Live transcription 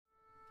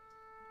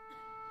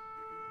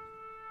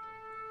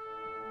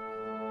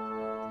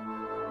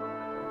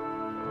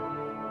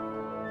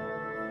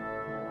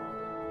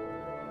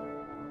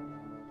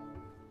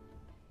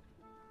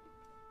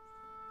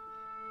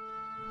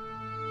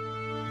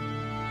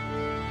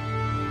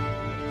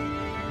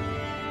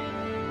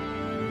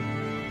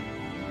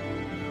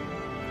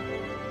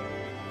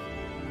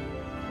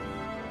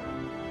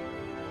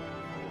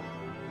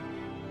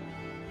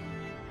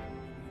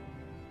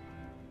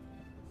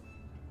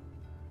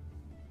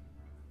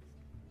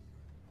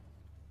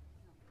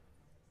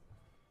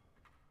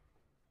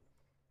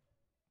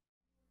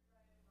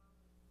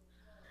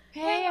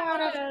Hey, out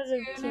of Out of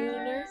tuners.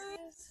 tuners.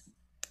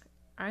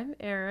 I'm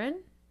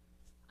Erin.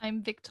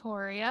 I'm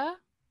Victoria,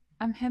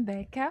 I'm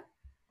Rebecca.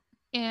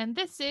 and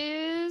this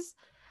is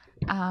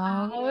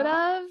Out Out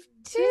of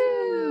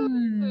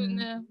Tune.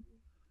 Tune.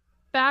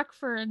 Back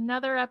for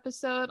another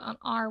episode on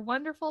our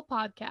wonderful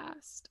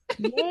podcast.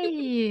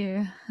 Yay.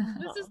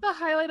 This is the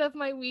highlight of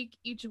my week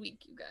each week,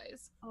 you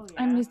guys. Oh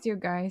I missed you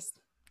guys.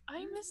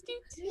 I missed you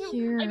too.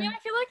 Here. I mean, I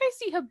feel like I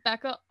see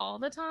Rebecca all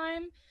the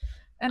time.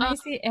 And I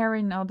see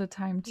Erin all the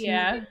time too.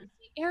 Yeah. I don't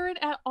see Erin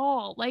at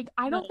all. Like,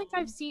 I don't think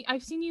I've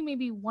seen you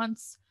maybe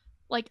once,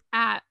 like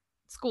at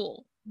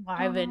school.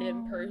 Live and Oh.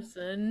 in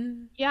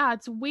person. Yeah,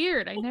 it's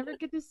weird. I never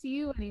get to see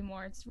you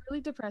anymore. It's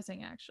really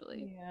depressing,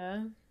 actually.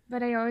 Yeah.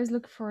 But I always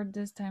look forward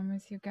this time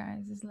with you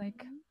guys. It's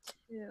like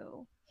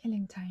Too.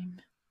 healing time.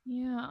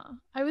 Yeah.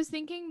 I was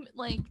thinking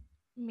like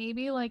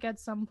maybe like at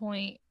some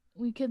point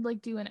we could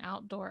like do an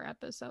outdoor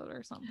episode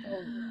or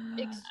something.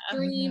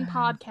 Extreme yeah.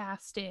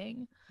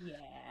 podcasting. Yeah.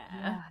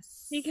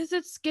 Yes. Because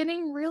it's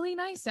getting really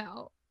nice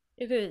out.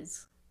 It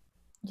is.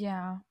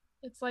 Yeah.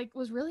 It's like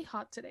was really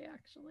hot today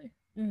actually.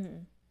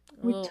 Mm-hmm.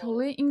 We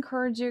totally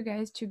encourage you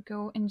guys to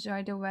go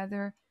enjoy the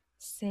weather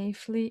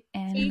safely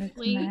and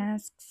Safely. with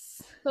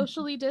masks.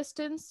 Socially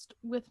distanced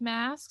with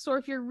masks, or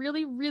if you're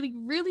really, really,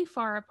 really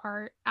far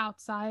apart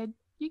outside,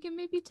 you can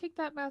maybe take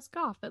that mask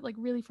off, but like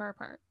really far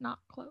apart, not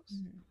close.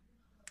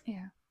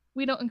 Yeah.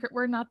 We don't.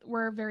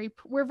 We're a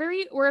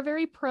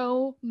very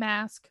pro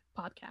mask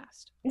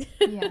podcast.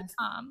 Yes.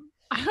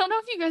 I don't know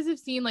if you guys have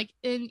seen like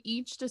in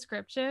each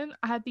description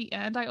at the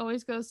end, I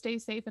always go stay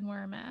safe and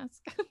wear a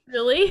mask.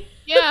 Really?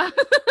 Yeah.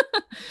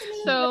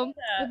 So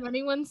if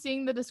anyone's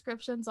seeing the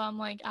descriptions on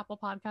like Apple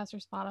Podcasts or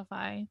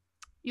Spotify,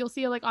 you'll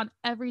see like on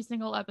every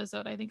single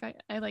episode. I think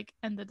I like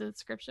end the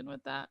description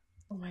with that.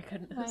 Oh my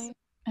goodness. Like,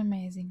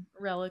 Amazing.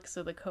 Relics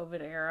of the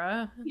COVID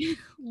era.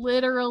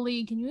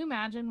 literally, can you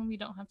imagine when we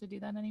don't have to do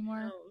that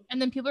anymore? Oh.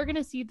 And then people are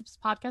gonna see this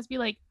podcast be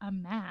like, a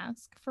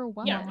mask for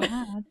what? Yeah.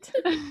 What?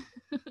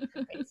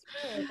 It's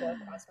like a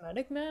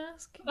cosmetic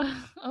mask.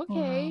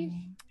 Okay.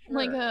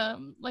 Wow.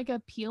 Like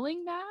a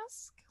peeling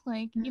mask?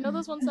 Like you know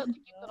those ones that like,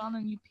 you put on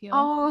and you peel?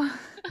 Oh,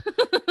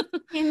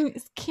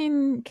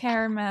 skin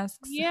care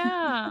masks.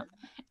 Yeah.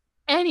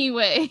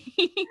 Anyway,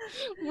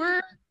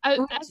 we're as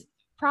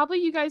probably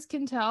you guys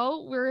can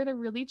tell, we're in a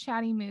really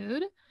chatty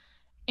mood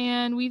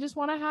and we just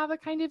want to have a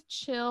kind of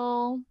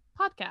chill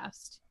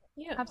podcast.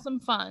 Yeah. Have some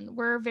fun.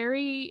 We're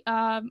very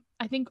I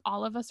think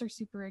all of us are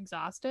super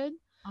exhausted.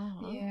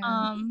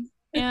 Yeah.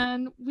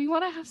 And we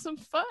want to have some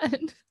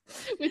fun,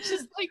 which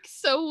is like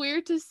so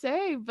weird to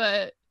say,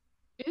 but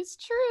it's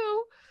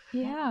true.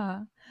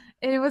 Yeah.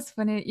 It was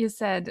funny. You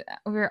said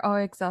we're all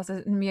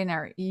exhausted and me and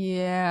Ari.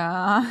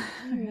 Yeah.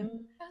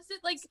 Because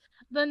it like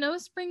the no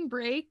spring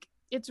break,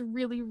 it's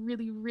really,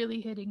 really, really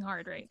hitting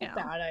hard right It's a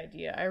now. bad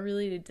idea. I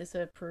really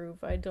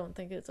disapprove. I don't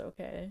think it's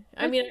okay.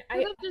 I Like, mean, we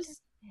I could've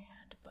just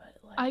understand, but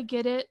like I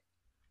get it.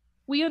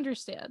 We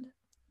understand,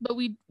 but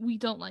we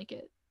don't like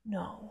it.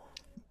 no.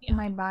 Yeah.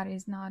 My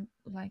body's not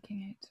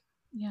liking it.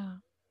 Yeah.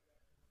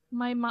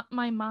 My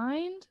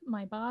mind,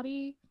 my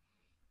body,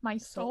 my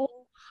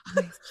soul.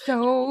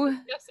 So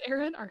Yes,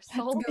 Erin, our let's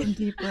soul. go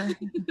deeper.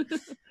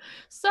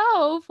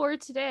 So for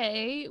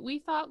today, we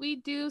thought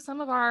we'd do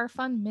some of our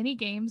fun mini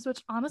games,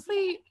 which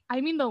honestly,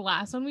 I mean, the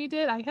last one we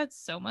did, I had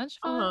so much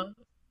fun.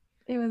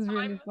 It was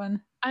really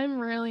fun. I'm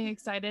really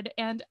excited.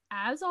 And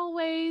as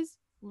always,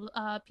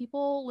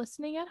 people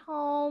listening at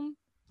home,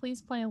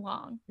 please play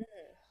along.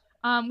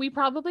 We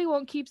probably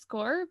won't keep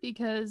score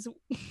because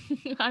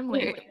I'm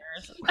lazy.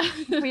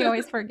 We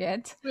always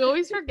forget. We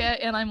always forget,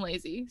 and I'm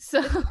lazy.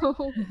 So,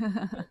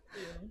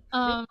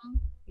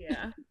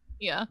 Yeah.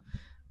 yeah.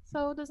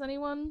 So, does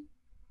anyone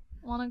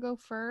want to go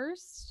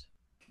first?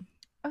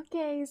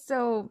 Okay,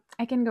 so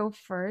I can go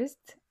first.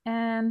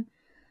 And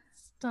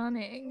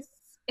Stunning. this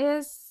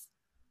is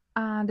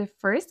the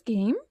first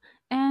game.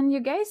 And you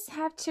guys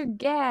have to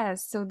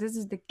guess. So this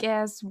is the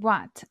guess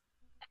what.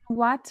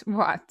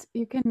 What?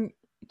 You can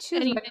choose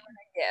Anything. what you want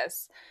to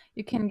guess.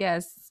 You can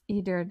guess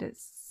either the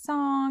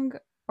song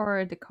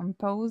or the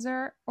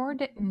composer or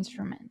the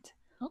instrument.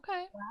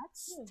 Okay.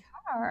 Let's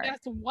start. Guess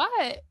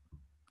what?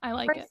 I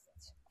like it.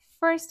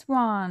 First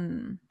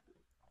one.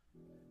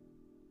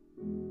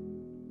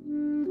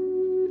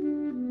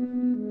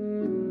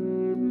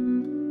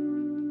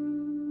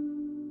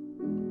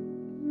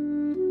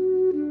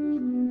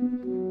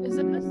 Is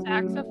it the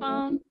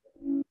saxophone?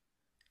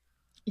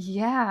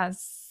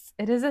 Yes,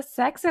 it is a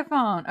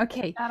saxophone.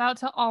 Okay. Shout out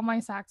to all my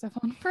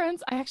saxophone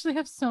friends. I actually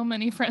have so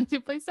many friends who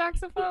play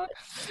saxophone.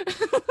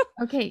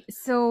 Okay,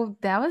 so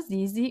that was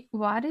easy.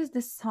 What is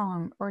the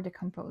song or the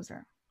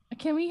composer?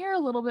 Can we hear a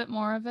little bit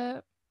more of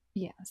it?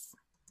 Yes.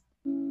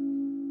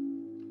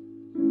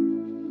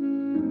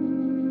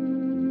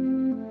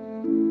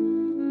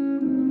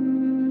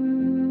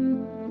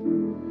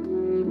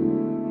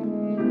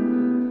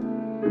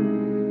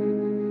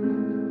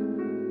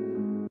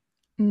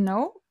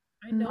 No,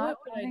 I know not it,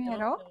 but I nothing don't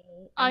at all?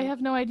 know. I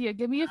have no idea.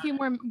 Give me a few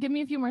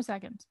more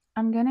seconds.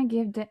 I'm gonna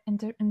give the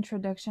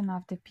introduction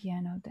of the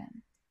piano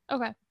then.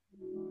 Okay.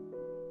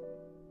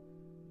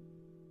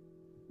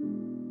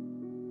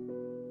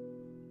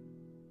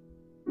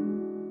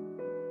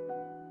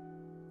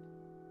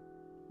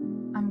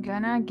 I'm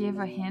gonna give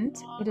a hint.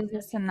 It is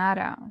a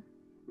sonata.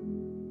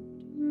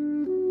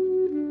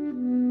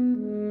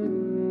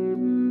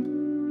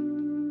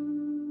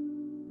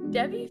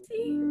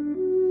 Debussy?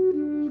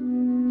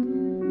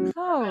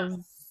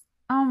 Close.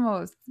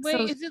 Almost. Wait,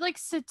 So, is it like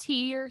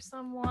Satie or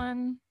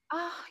someone?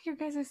 you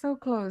guys are so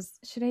close.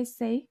 Should I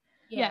say?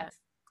 Yeah. Yes.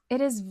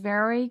 It is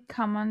very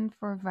common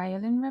for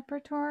violin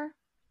repertoire.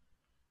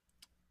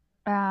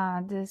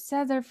 The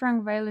César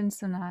Franck Violin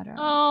Sonata.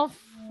 Oh,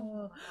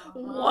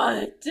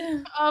 What?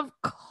 of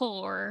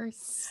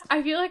course.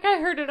 I feel like I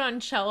heard it on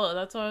cello.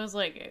 That's why I was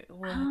like,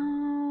 what?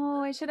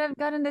 Oh, I should have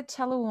gotten the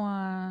cello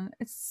one.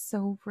 It's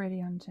so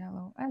pretty on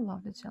cello. I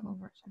love the cello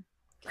version.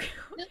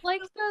 It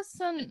like the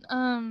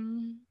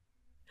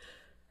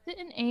is it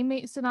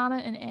an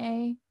sonata in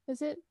A?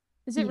 Is it?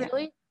 Is it Yeah.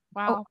 really?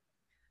 Wow.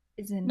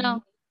 Is it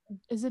No.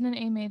 Is it an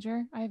A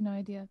major? I have no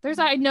idea.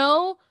 I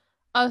know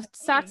a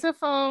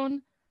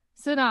saxophone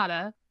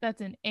sonata that's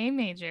an A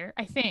major,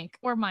 I think,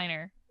 or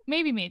minor.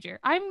 Maybe major.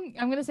 I'm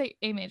gonna say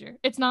A major.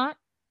 It's not?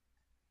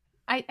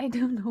 I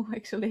don't know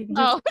actually. Just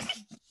Oh.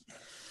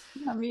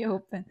 let me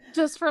open.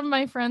 Just from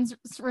my friend's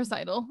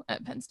recital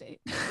at Penn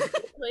State.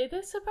 Play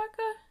this,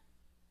 Rebecca?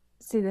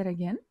 Say that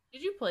again.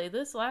 Did you play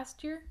this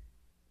last year?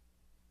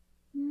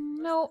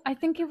 No, I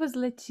think it was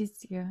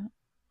Leticia.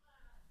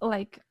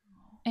 Like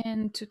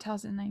in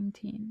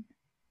 2019.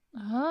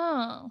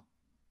 Oh.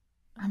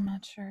 I'm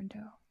not sure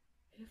though.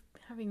 I'm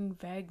having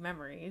vague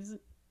memories.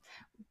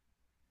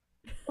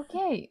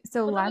 Okay,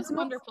 so Well, that let's was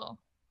wonderful.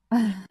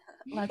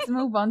 let's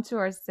move on to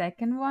our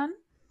second one.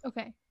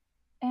 Okay.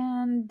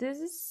 And this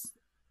is,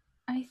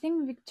 I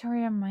think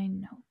Victoria might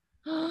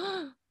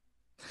know.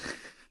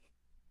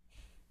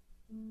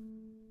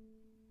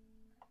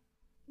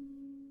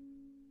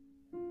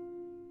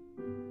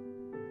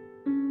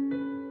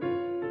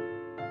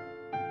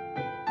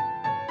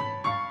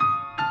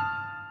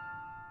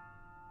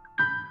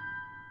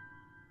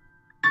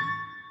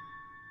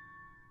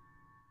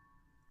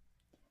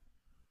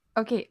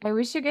 Okay, I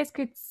wish you guys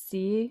could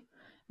see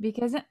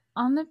because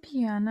on the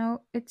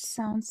piano it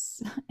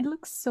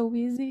looks so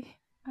easy.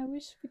 I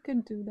wish we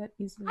could do that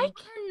easily. I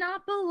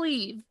cannot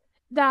believe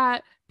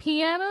that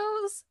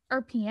pianos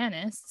or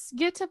pianists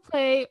get to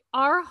play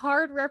our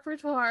hard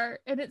repertoire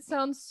and it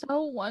sounds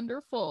so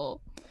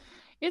wonderful.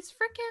 It's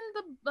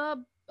freaking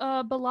the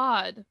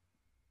ballad,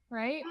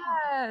 right?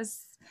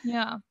 Yes.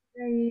 Yeah.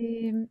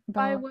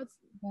 By what's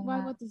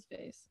his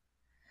face?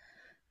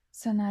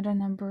 Sonata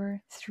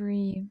number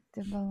 3,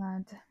 the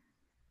ballad.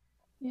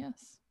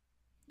 Yes.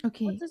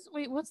 Okay.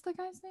 What's the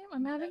guy's name?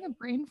 I'm having a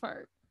brain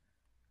fart.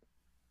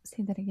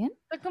 Say that again.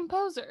 The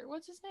composer.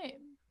 What's his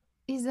name?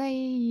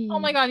 Isaïe. Oh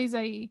my god,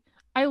 Isaïe.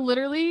 I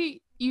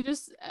literally, you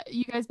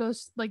guys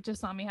both like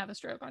just saw me have a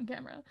stroke on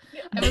camera.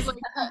 I was like,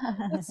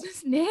 what's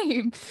his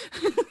name?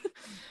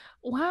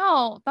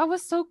 Wow, that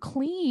was so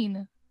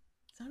clean.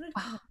 Sounded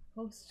kind of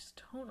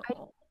post-tonal. I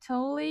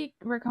totally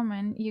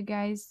recommend you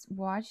guys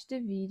watch the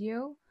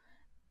video.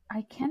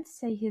 I can't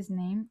say his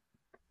name.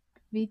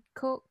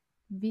 Vitko.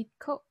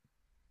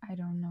 I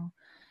don't know.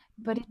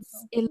 But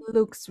it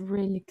looks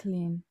really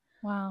clean.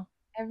 Wow.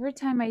 Every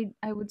time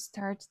I would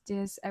start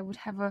this, I would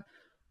have a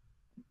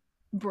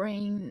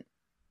brain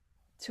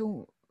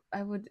to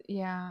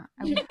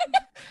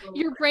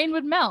Your brain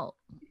would melt.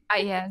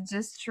 Yeah,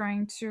 just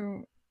trying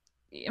to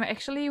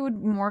actually it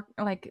would more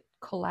like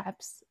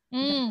collapse.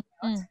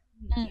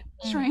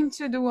 Trying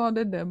to do all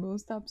the double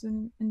stops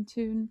in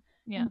tune.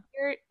 Yeah. And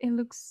here it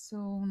looks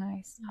so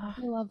nice.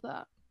 I love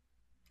that.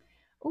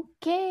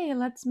 Okay,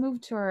 let's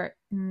move to our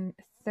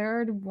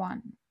third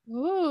one.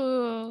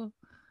 Ooh.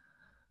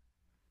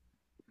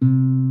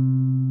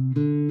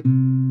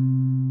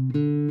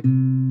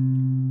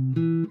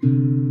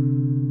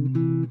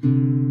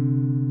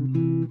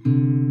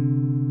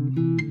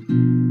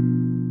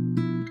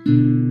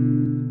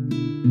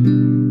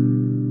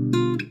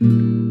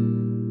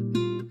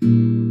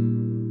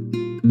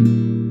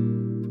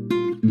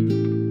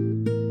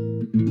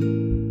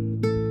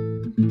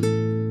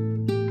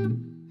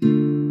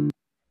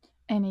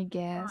 Any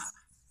guess?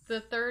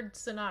 The third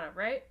sonata,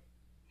 right?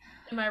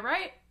 Am I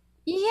right?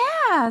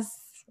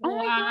 Yes. Oh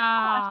my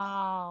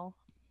Wow.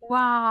 gosh.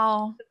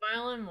 Wow. The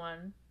violin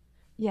one.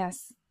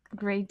 Yes.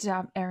 Great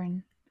job,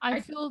 Erin. I I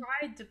feel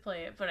tried to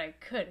play it, but I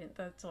couldn't.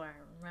 That's why I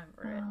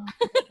remember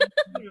it.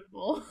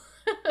 Beautiful.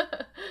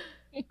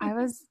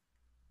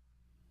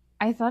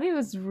 I thought it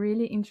was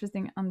really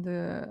interesting on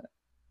the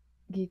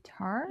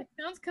guitar. it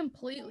sounds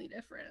completely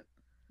different.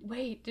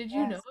 Wait, did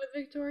you know it,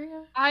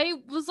 Victoria? I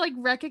was like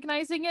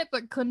recognizing it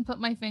but couldn't put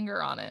my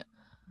finger on it.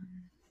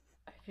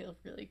 I feel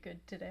really good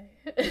today.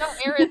 No,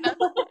 Erin,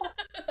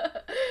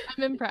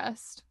 I'm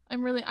impressed. I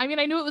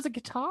knew it was a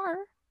guitar.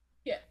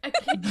 Yeah, I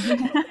can't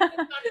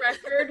on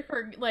record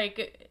for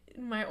like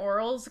my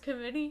orals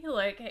committee.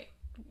 Like, hey,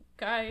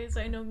 guys,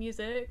 I know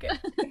music.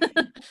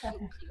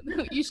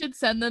 You should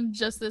send them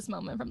just this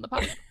moment from the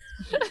podcast.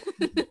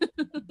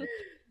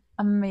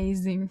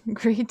 Amazing.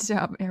 Great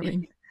job,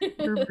 Erin.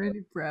 We're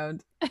really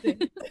proud.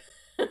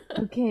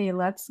 Okay,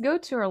 let's go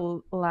to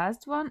our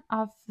last one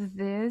of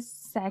this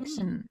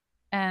section.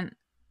 And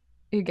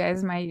you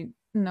guys might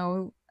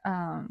know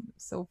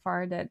so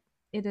far that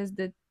it is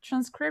the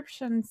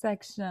transcription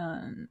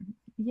section.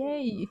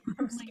 Yay!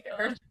 I'm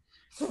scared.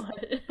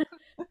 What?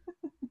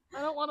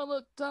 I don't want to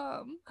look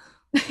dumb.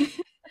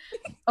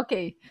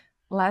 Okay,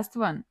 last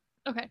one.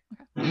 Okay.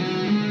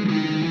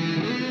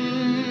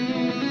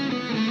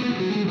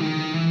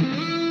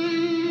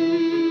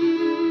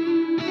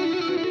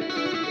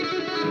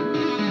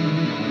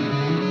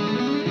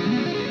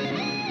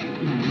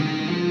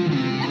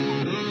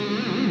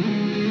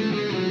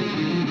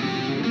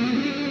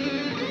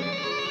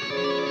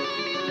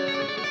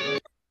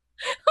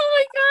 Oh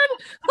my god!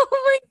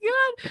 Oh my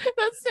god!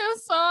 That's Sam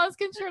Saw's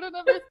Concerto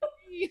number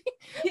 3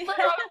 for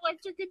on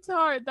electric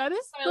guitar. That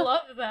is I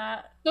love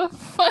that. the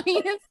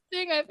funniest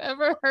thing I've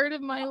ever heard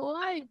in my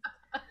life.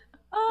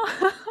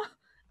 Oh,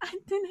 I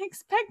didn't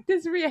expect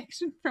this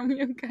reaction from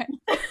you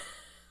guys.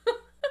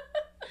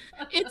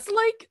 It's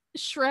like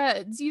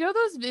shreds. You know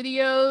those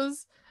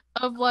videos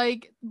of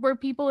like where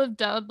people have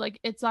dubbed like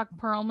Itzhak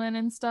Perlman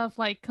and stuff,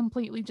 like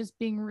completely just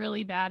being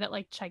really bad at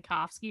like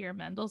Tchaikovsky or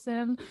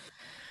Mendelssohn.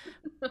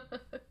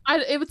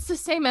 It's the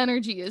same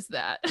energy as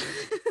that. Same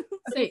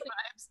Okay.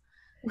 vibes.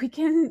 We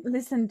can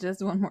listen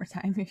just one more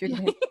time if you Yeah.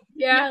 guys.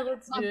 Yeah,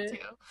 let's Love do it. to.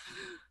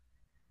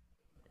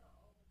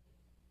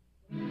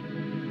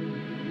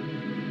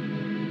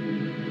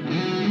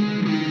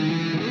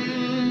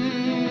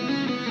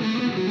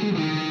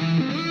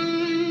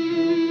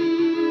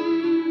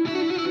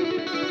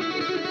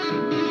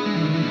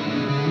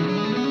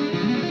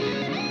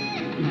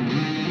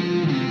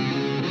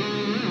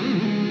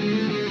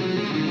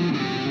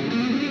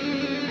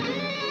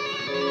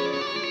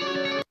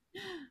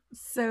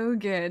 So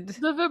good.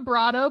 The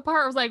vibrato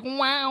part was like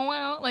wow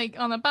wow, like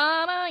on the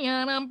bada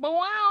yana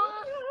wow.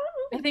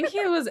 I think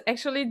he was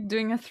actually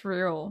doing a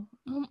thrill.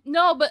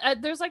 No, but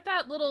there's like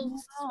that little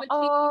switch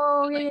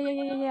Oh, like,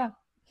 yeah.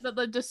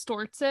 that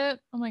distorts it.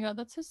 Oh my god,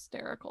 that's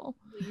hysterical.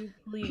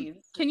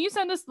 Please. Can you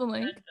send us the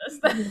link?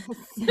 I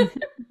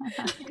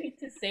need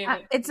to save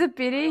it. It's a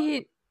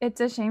pity it's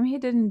a shame he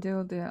didn't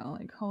do the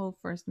like whole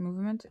first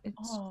movement.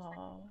 It's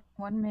Oh.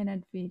 1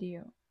 minute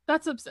video.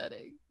 That's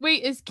upsetting.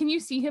 Wait, can you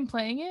see him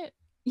playing it?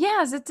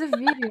 Yes, it's a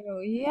video.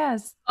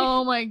 Yes.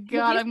 Oh my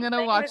god, He's I'm gonna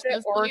playing watch with the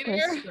this later.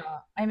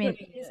 orchestra. I mean,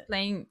 Putting he's it.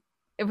 playing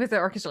with the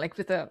orchestra, like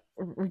with the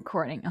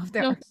recording of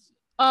the No. orchestra.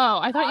 Oh,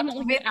 I thought you meant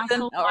like With an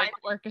actual an live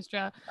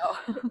orchestra. Oh,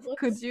 It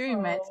could looks you so-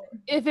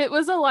 imagine? If it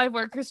was a live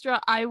orchestra,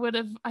 I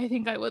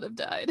think I would have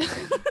died.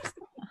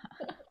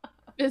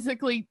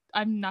 Physically,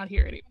 I'm not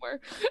here anymore.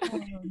 Oh,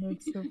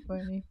 that's so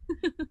funny.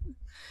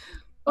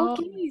 Oh.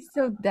 Okay,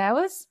 so that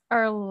was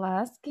our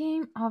last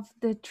game of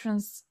the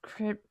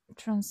transcript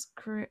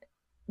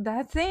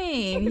that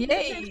thing.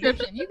 Yay.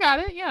 Transcription. You got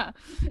it, yeah.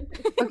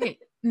 Okay,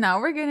 now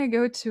we're gonna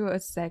go to a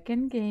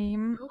second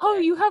game. Oh,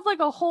 you have like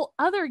a whole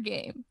other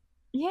game.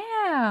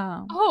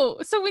 Yeah. Oh,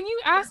 so when you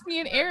asked me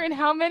and Aaron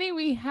how many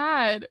we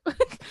had,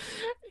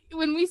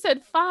 when we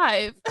said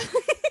 5,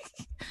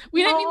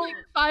 we didn't mean like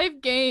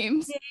 5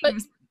 games. But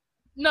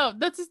no,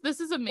 this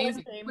is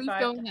amazing. Same Please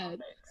 5 go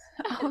ahead.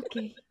 topics.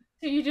 Okay.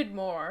 So you did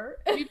more.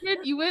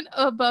 You went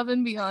above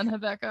and beyond,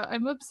 Rebecca.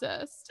 I'm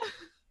obsessed.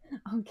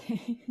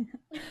 Okay.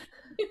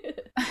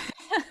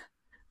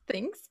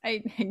 Thanks, I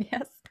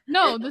guess.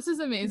 No, this is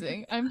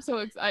amazing. I'm so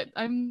excited.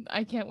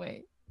 I can't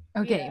wait.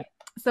 Okay. Yeah.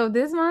 So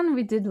this one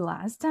we did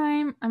last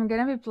time. I'm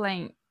gonna be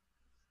playing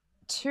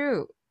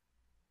 2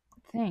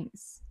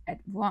 things at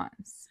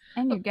once.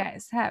 And you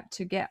guys have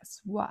to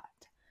guess what.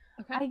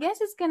 Okay. I guess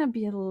it's gonna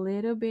be a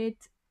little bit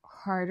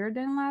harder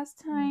than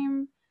last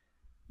time,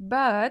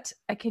 but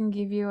I can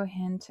give you a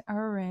hint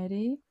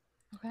already.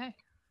 Okay.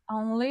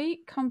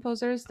 Only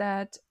composers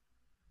that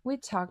we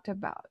talked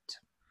about.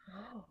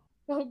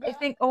 Oh I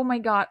think, oh my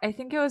god, I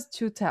think it was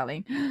too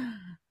telling.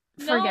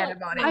 Forget No,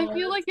 about it. I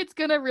feel like it's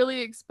gonna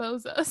really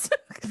expose us.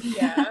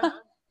 Yeah.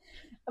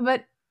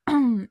 But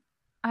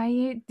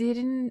I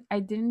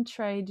didn't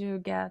try to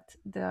get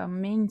the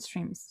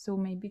mainstreams, so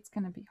maybe it's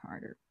gonna be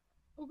harder.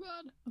 Oh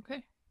god.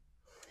 Okay.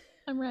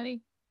 I'm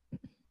ready.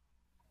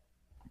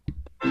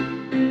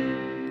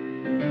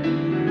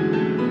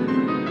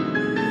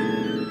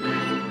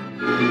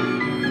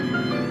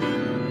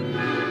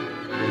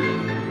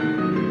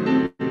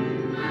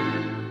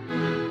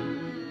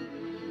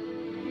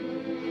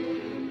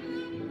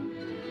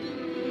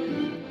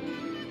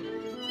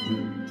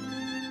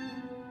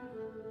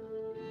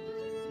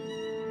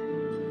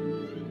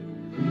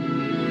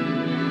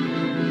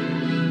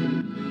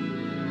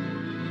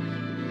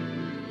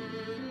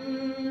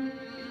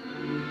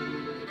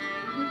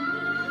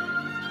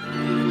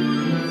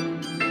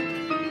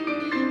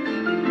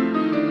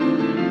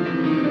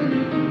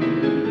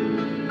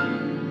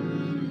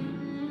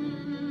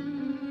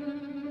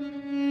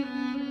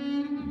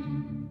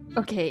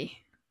 Okay.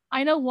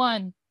 I know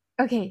one.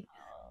 Okay.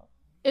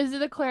 Is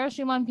it a Clara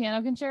Schumann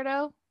piano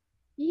concerto?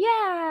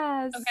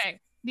 Yes. Okay.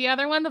 The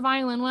other one, the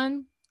violin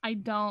one, I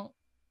don't.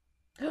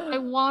 I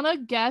want to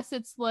guess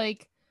it's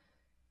like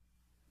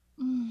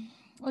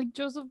Like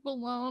Joseph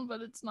Malone,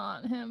 but it's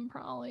not him,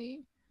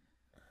 probably.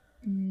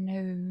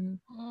 No.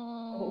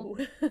 Oh,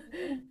 Oh.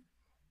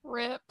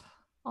 rip.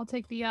 I'll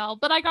take the L.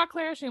 But I got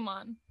Clara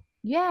Schumann.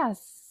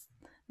 Yes,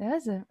 that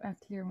was a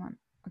clear one.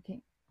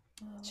 Okay,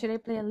 should I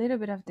play a little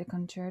bit of the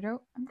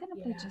concerto? I'm gonna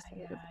play just a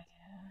little bit.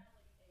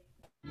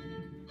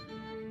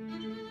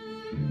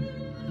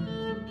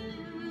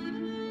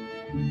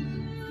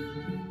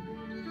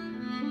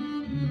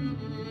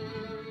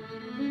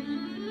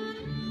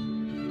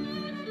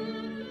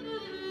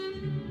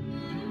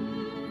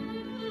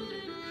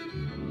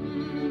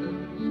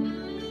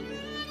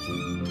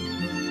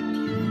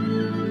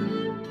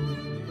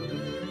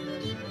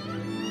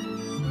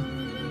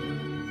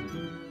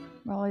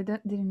 Well, I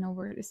didn't know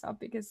where to stop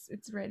because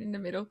it's right in the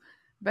middle.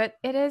 But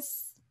it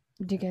is.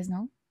 Do you guys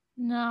know?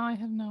 No, I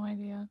have no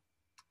idea.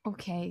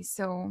 Okay,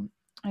 so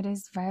it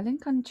is Violin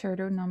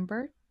Concerto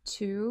number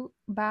 2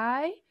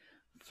 by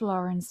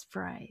Florence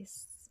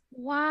Price.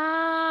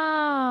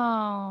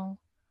 Wow.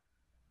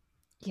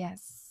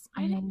 Yes,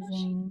 I didn't know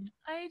amazing.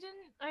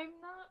 I'm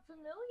not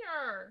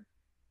familiar.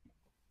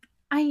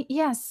 I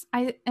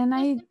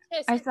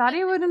thought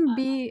it wouldn't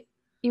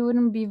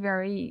be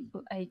very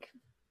like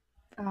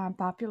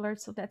popular,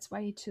 so that's why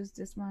I chose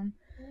this one.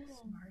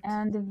 Smart.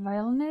 And the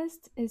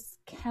violinist is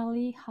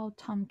Kelly Howe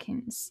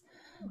Tompkins.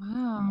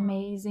 Wow.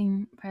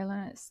 Amazing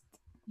violinist.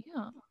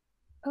 Yeah.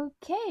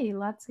 Okay,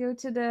 let's go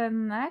to the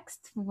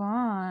next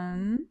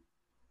one.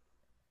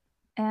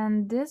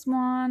 And this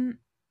one,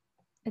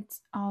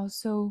 it's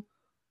also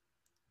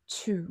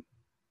 2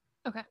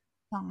 Okay.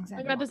 songs. Oh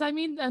my God, does that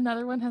mean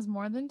another one has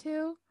more than 2?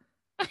 Your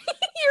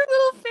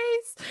little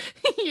face.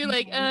 You're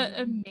like,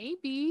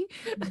 maybe.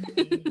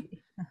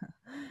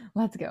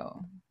 Let's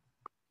go.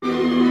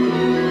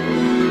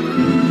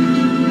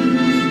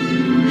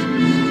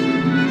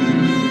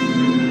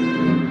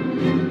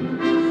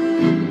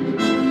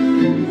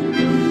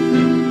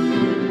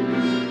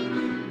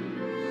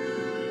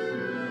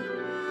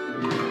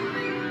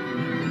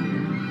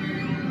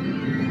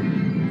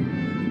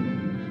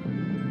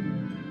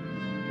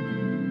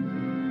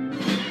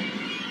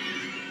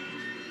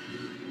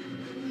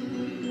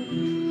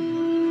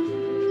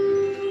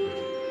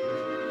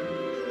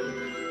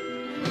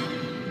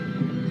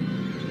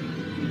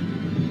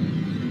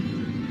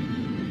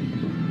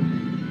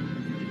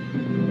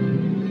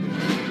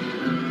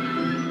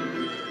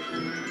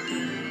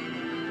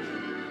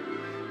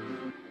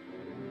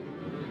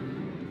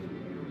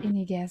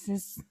 Any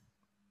guesses?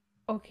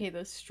 Okay,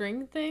 the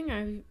string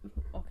thing.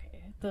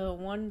 The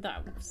one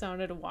that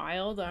sounded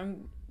wild.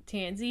 I'm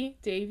Tansy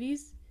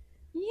Davies.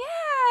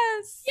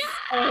 Yes!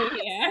 Oh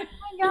yeah.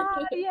 Oh my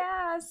God,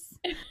 yes!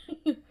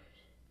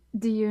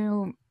 Do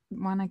you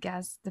want to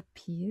guess the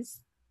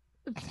piece?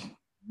 Of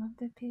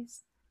the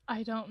piece?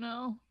 I don't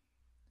know.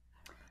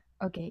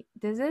 Okay,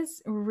 this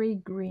is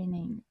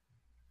regreening.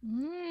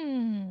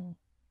 Mm.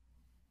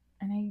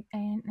 And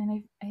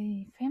if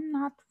I'm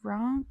not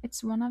wrong,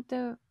 it's one of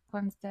the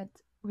ones that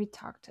we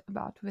talked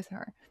about with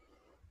her.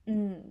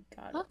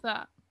 Got it. Love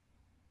that.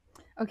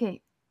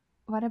 Okay,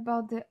 what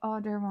about the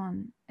other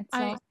one? It's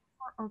I- also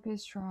for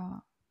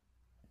orchestra.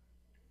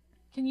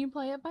 Can you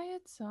play it by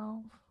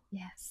itself?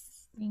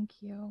 Yes.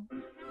 Thank you.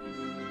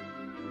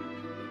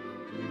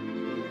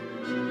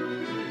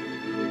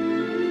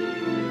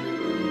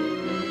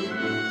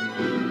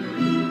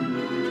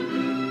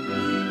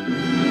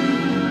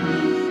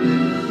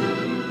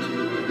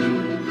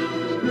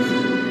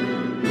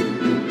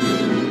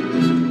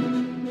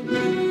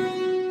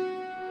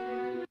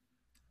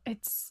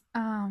 It's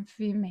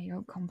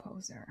female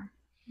composer.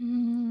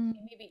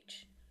 Amy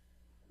Beach.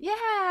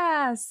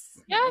 Yes!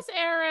 Yes,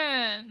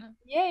 Aaron!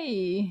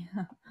 Yay!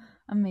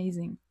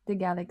 Amazing. The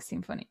Gallic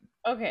Symphony.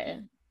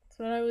 Okay.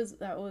 So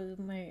that was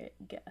my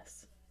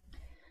guess.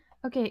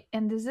 Okay,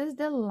 and this is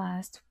the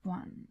last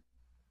one.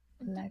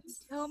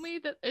 Let's tell me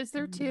that is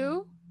there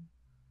 2?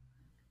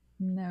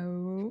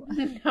 No.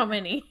 How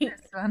many?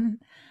 This one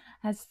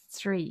has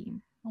 3.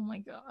 Oh my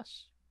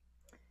gosh.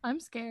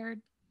 I'm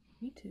scared.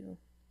 Me too.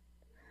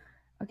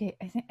 Okay,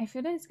 I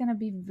feel that it's gonna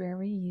be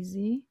very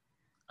easy.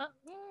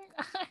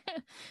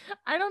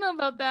 I don't know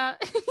about that.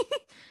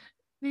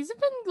 These have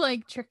been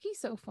like tricky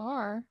so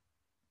far.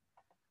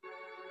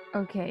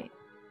 Okay,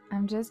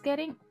 I'm just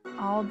getting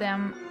all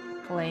them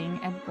playing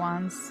at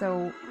once,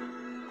 so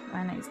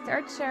when I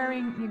start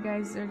sharing, you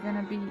guys are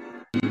gonna be...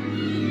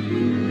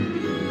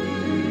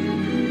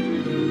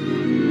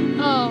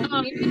 Oh,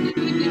 maybe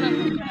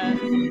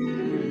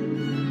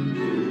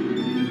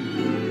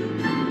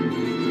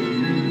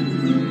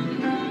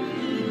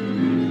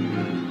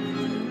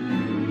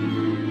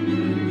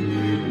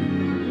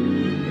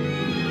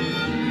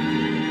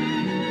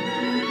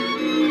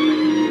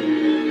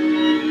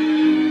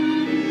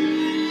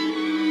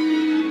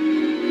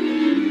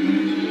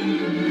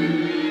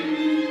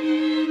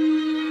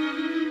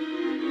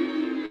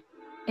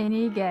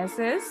Any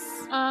guesses?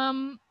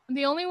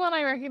 The only one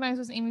I recognized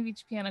was Amy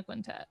Beach Piano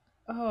Quintet.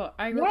 Oh,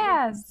 I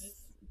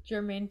Yes!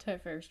 Germain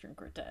Taillefer String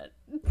Quartet.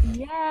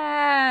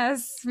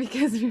 Yes,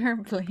 because we are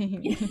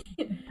playing.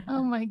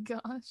 Oh my gosh.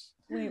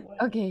 Wait,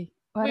 what? Okay,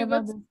 what Wait,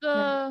 about what's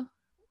the?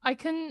 I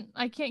can't.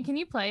 Can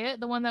you play it?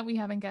 The one that we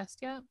haven't guessed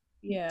yet.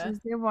 Yeah.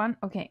 Tuesday one?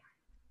 Okay.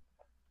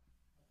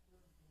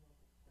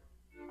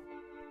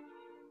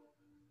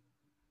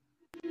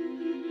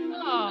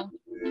 Oh,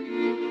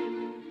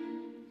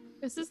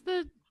 this is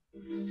the.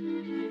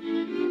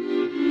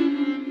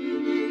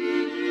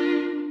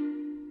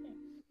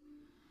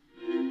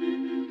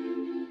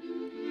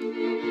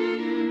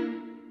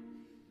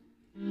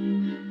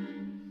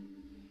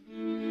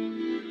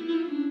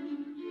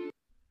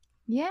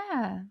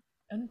 Yeah.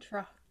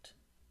 Untrapped.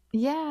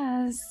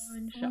 Yes.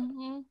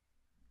 Mhm.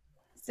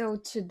 So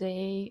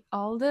today,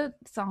 all the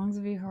songs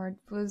we heard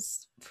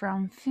was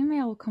from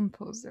female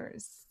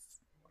composers.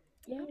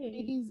 Yay.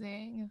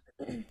 Amazing.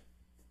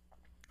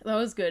 That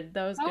was good.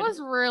 That was That good.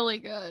 was really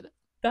good.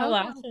 That was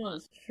last really one fun.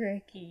 was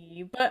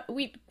tricky, but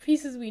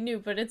pieces we knew,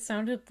 but it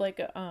sounded like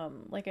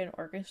like an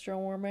orchestra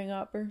warming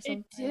up or something.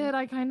 It did.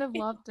 I kind of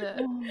loved it.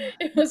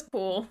 It was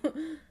cool.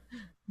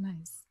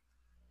 Nice.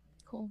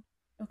 Cool.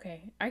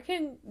 Okay, I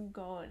can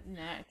go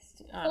next.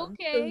 So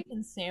Okay. we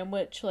can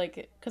sandwich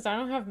because I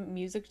don't have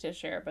music to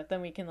share, but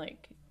then we can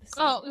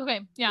Oh,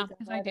 okay. Yeah, speak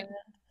because about I do.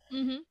 it.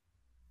 Mm-hmm.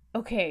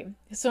 Okay,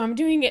 so I'm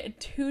doing it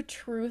two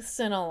truths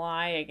and a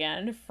lie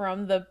again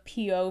from the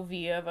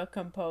POV of a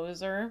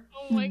composer.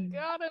 Oh my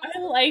god. I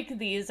like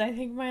these. I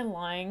think my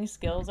lying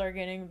skills are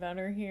getting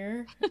better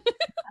here.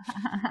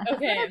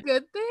 Okay. A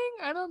good thing?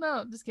 I don't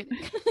know. Just kidding.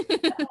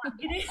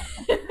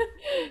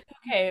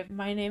 Okay,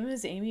 my name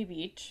is Amy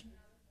Beach.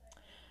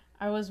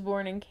 I was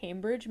born in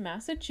Cambridge,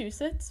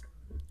 Massachusetts.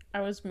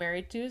 I was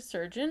married to a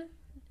surgeon,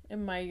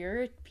 and my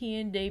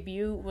European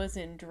debut was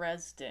in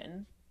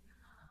Dresden.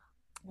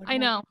 I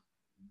know.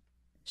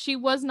 She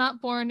was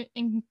not born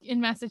in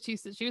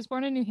Massachusetts. She was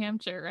born in New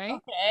Hampshire, right?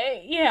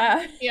 Okay,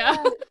 yeah.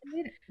 Yeah.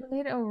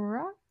 Little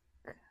Rock?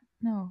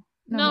 No.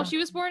 No, she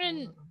was born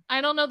in, I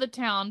don't know the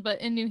town,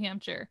 but in New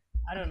Hampshire.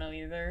 I don't know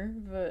either,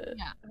 but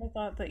Yeah. I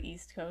thought the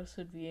East Coast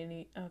would be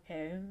any.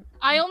 Okay.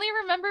 I only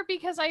remember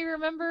because I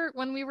remember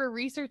when we were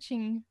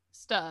researching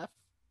stuff,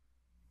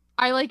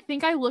 I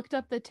think I looked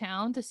up the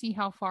town to see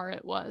how far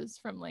it was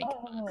from us.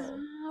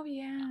 Oh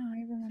yeah,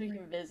 I So you remember.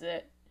 can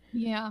visit.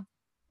 Yeah.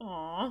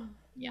 Aw.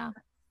 Yeah.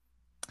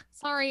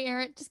 Sorry,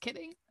 Eric. Just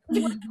kidding.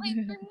 Wait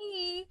for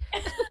me.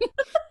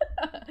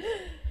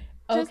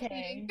 Just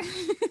Okay.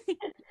 kidding.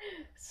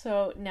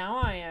 So now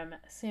I am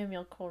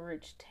Samuel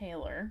Coleridge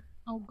Taylor.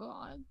 Oh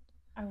God.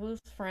 I was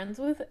friends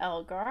with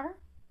Elgar.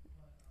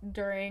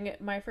 During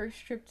my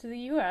first trip to the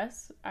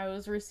U.S., I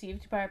was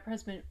received by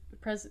President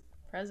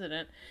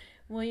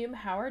William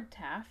Howard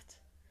Taft,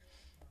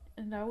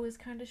 and I was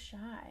kind of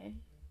shy.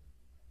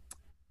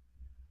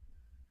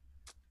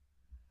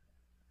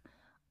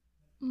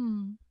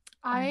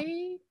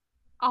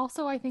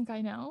 I think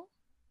I know.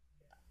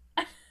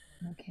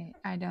 Okay,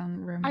 I don't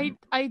remember.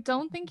 I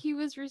don't think he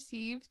was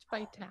received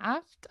by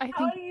Taft. I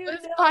How think do it you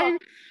was know? by,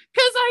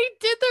 because I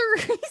did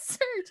the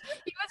research.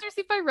 He was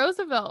received by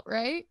Roosevelt,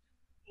 right?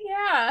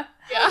 Yeah.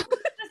 Yeah. Just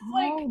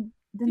like Oh,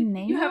 the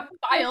name you of have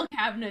file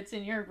cabinets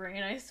in your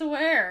brain, I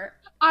swear.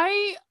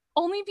 I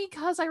only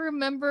because I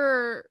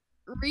remember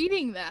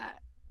reading that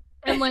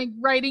and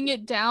writing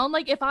it down.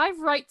 Like if I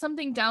write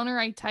something down or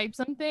I type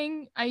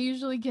something, I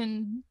usually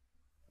can.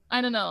 I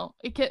don't know.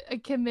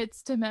 It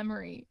commits to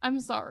memory. I'm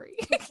sorry.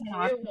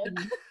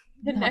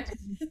 The next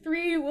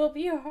three will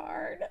be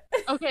hard.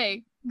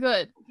 Okay,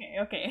 good.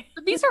 Okay.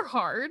 But these are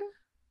hard.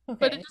 Okay.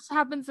 But it just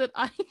happens that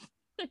I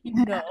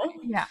No.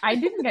 Yeah, I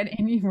didn't get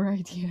any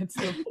right yet.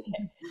 So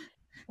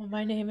Well,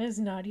 my name is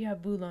Nadia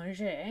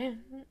Boulanger.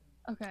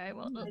 Okay, I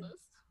won't know this.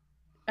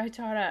 I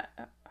taught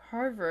at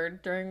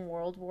Harvard during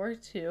World War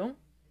II.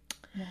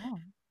 wow.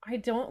 I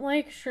don't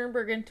like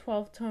Schoenberg and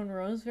 12-Tone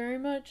Rose very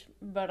much,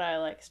 but I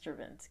like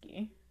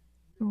Stravinsky.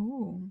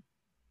 Ooh.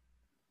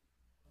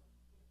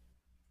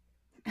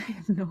 I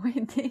have no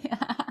idea.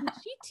 Did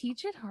she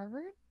teach at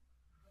Harvard?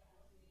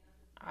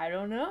 I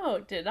don't know.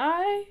 Did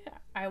I?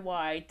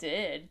 I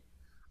did.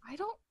 I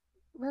don't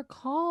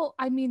recall.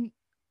 I mean,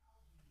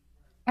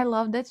 I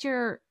love that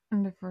you're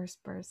in the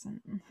first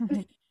person.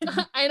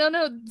 I don't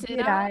know.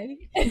 Did I?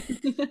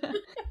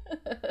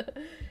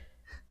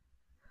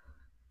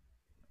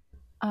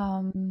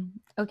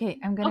 Okay,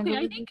 I'm gonna go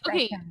I with think the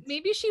okay, second.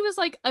 maybe she was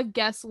like a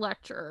guest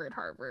lecturer at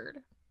Harvard.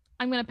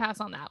 I'm gonna pass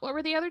on that. What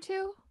were the other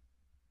two?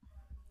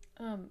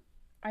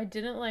 I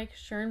didn't like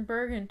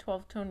Schoenberg and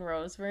 12-Tone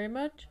Rose very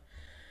much,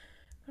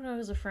 but I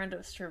was a friend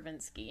of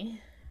Stravinsky.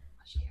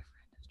 Was she a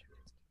friend of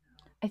Stravinsky?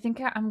 I think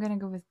I'm gonna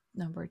go with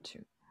number 2.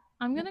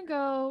 I'm gonna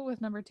go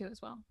with number 2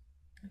 as well.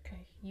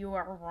 Okay, you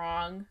are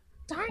wrong.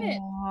 Darn it!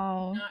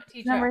 Oh. Not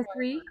teach Number at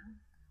 3.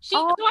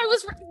 Harvard. I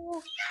was.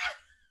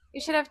 You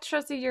should have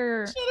trusted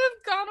your. Should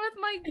have gone with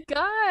my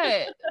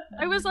gut.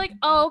 I was like,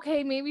 oh,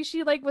 okay, maybe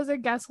she like was a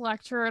guest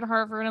lecturer at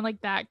Harvard and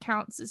like that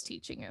counts as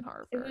teaching at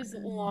Harvard. It was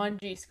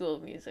Laundry School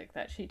of Music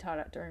that she taught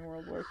at during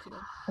World War II.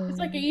 It's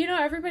Oh. like, you know,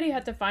 everybody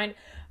had to find.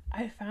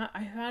 I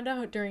found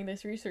out during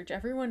this research,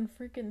 everyone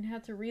freaking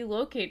had to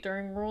relocate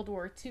during World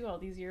War II. All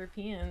these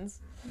Europeans.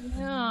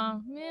 Yeah,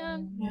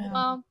 man. Yeah.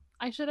 Well,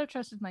 I should have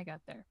trusted my gut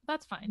there.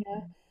 That's fine.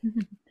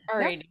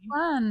 Alrighty.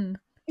 Fun.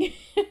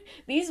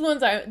 These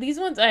ones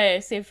I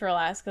saved for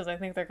last because I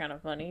think they're kind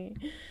of funny.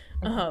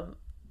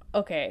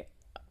 Okay,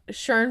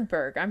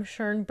 Schoenberg. I'm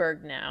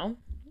Schoenberg now.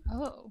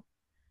 Oh.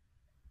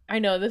 I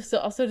know this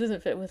also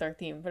doesn't fit with our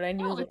theme, but I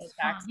knew Oh, little it's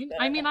facts fine.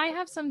 that I mean, I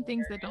have some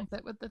things that don't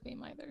fit with the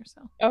theme either,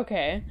 so.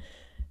 Okay,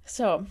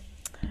 so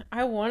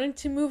I wanted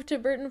to move to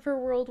Britain for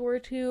World War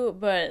II,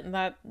 but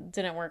that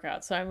didn't work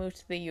out, so I moved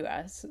to the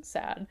US.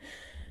 Sad.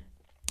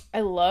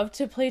 I love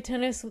to play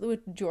tennis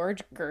with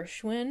George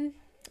Gershwin,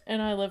 and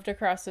I lived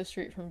across the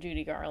street from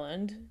Judy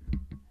Garland.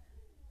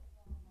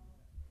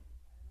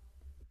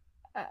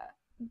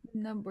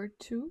 Number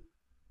 2,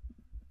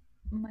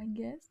 my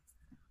guess.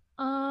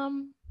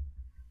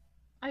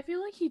 I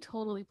feel like he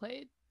totally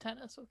played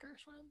tennis with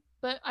Gershwin,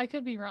 but I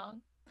could be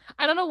wrong.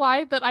 I don't know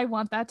why, but I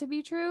want that to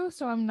be true,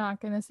 so I'm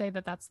not gonna say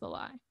that that's the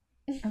lie.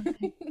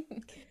 Okay.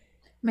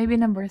 Maybe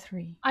number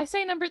 3. I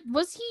say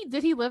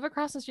did he live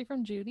across the street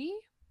from Judy?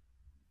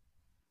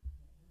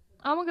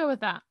 I'm gonna go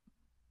with that.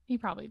 He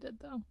probably did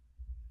though.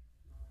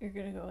 You're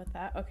gonna go with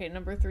that? Okay,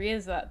 number 3,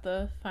 is that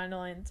the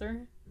final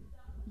answer?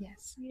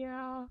 Yes.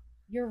 Yeah.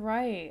 You're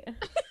right.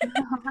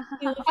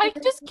 I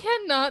just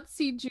cannot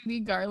see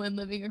Judy Garland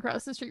living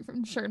across the street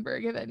from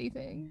Schoenberg, if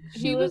anything. She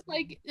She was was-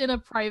 like in a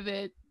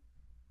private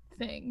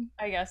thing.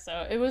 I guess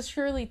so. It was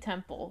Shirley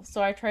Temple,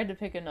 so I tried to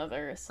pick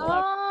another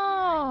celebrity.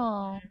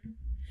 Oh.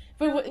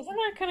 But isn't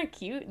that kind of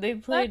cute? They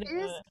played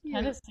is cute.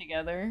 tennis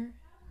together.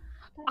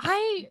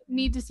 I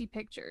need to see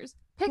pictures.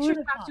 Pictures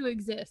would've have to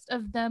exist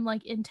of them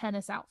like in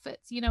tennis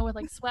outfits, you know, with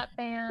like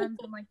sweatbands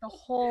and like the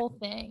whole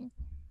thing.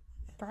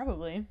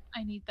 Probably.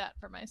 I need that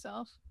for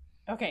myself.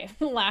 Okay,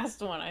 last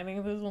one. I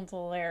think this one's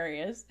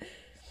hilarious.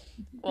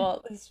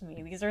 Well, this is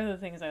me. These are the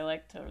things I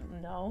like to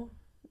know.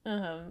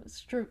 I'm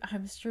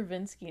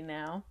Stravinsky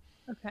now.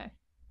 Okay.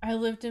 I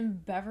lived in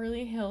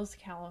Beverly Hills,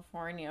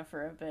 California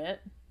for a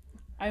bit.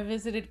 I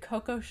visited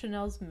Coco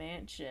Chanel's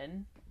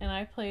mansion, and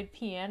I played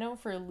piano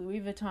for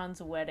Louis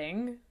Vuitton's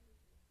wedding.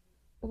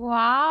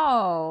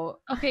 Wow.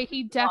 Okay,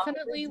 he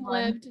definitely this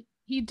one.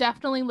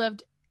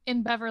 lived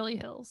in Beverly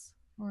Hills.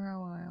 For a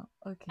while.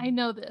 Okay. I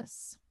know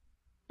this.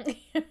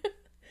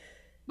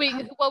 Wait,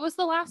 what was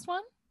the last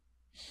one?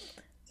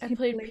 I He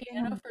played played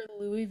piano in- for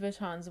Louis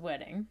Vuitton's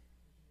wedding.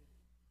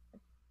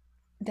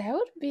 That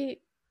would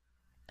be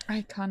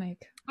iconic.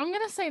 I'm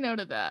gonna say no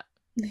to that.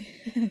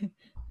 Victoria,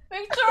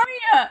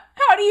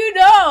 how do you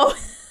know?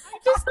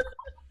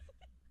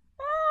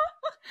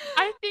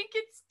 I think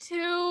it's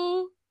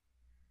too.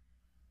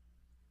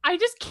 I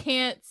just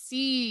can't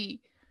see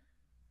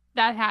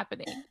that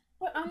happening.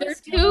 But on They're the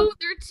scale-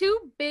 they're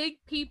two big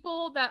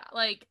people that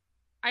like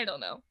I don't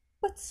know.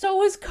 But so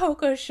was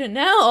Coco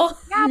Chanel.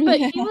 Yeah, but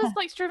he Yeah. was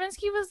like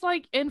Stravinsky was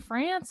like in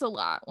France a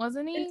lot,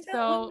 wasn't he? Isn't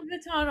So Louis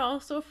Vuitton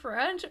also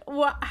French?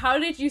 What? How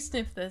did you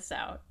sniff this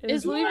out?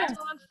 is Louis Yes.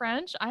 Vuitton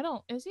French? I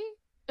don't. Is he?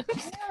 Yeah.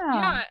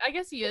 Yeah, I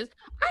guess he is.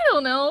 I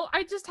don't know.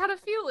 I just had a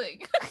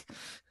feeling.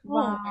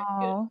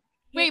 Wow.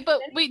 Wait, but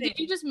wait, did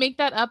you just make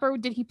that up, or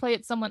did he play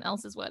at someone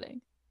else's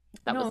wedding?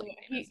 That No, was like,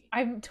 famous.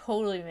 I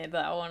totally made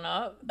that one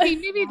up. Hey,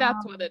 maybe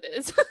that's what it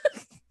is.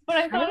 But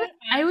I thought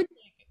I would-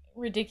 like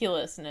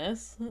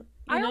ridiculousness. You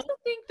I know? also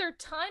think their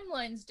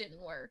timelines didn't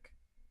work.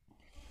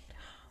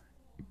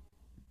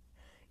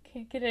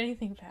 Can't get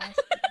anything past.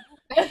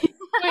 Wait,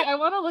 I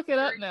want to look it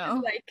up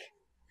now. Like,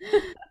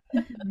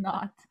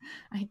 not.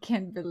 I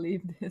can't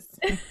believe this.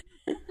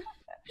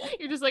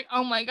 You're just like,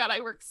 oh my god,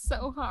 I worked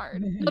so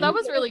hard. No, that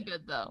was really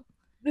good though.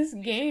 This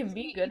game,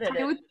 be good at I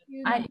it. would,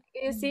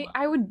 you see,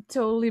 I would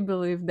totally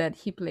believe that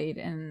he played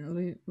in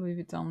Louis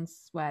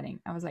Vuitton's wedding.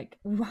 I was like,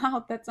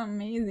 wow, that's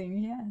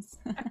amazing. Yes.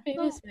 A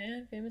famous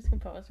man, famous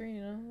composer. You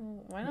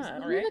know, why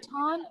not? Louis Right?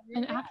 Vuitton,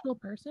 an actual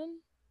person?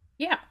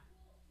 Yeah.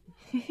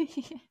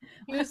 He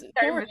was. Start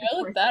Don't worry, with the I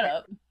looked first that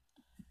question.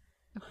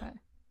 up. Okay.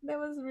 That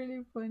was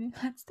really funny.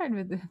 Let's start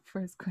with the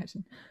first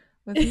question.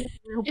 Was he a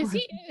real Is he?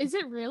 person? Is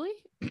it really?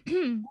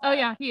 Oh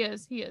yeah, he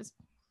is. He is.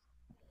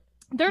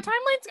 Their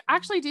timelines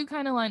actually do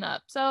kind of line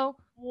up. So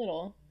A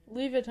little.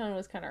 Louis Vuitton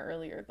was kind of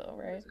earlier, though,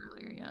 right?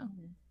 earlier, yeah.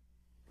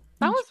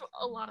 That was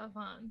a lot of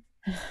fun.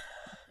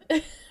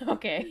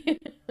 Okay.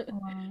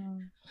 Wow.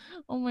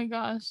 Oh my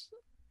gosh.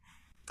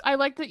 I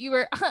like that you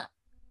were.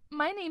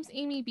 My name's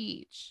Amy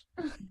Beach.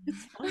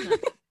 It's fun.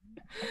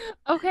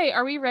 Okay,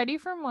 are we ready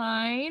for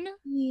mine?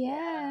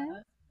 Yeah.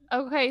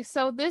 Okay,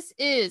 so this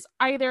is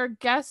either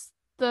guess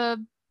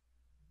the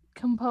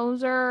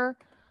composer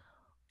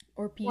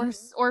Or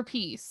piece. or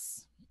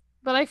piece.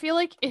 But I feel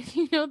like if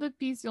you know the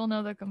piece, you'll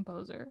know the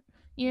composer.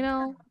 You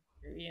know?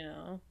 You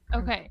know.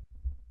 Okay.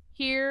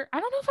 Here, I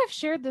don't know if I've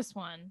shared this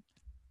one.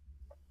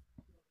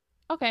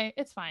 Okay,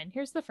 it's fine.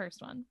 Here's the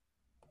first one.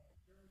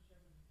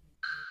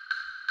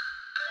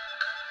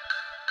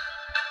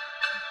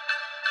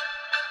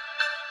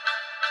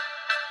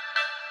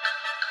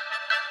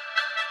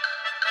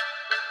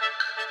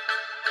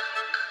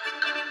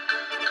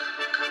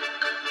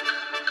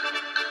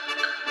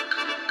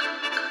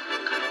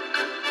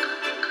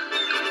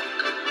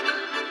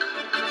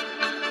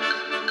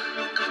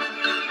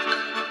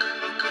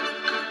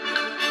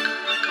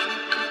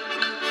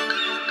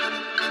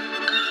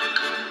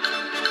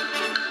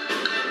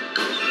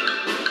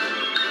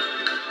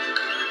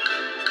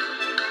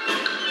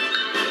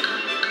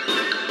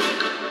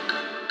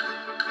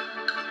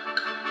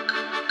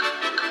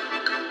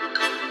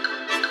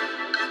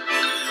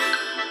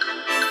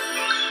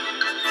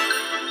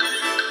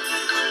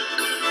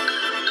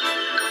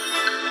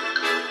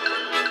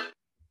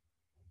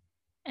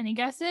 Any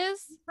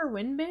guesses? For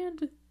wind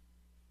band?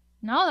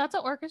 No, that's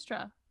an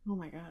orchestra. Oh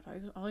my god!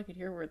 All I could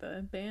hear were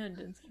the band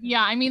and stuff.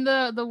 Yeah, I mean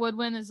the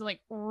woodwind is like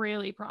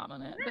really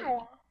prominent. But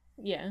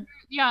Yeah.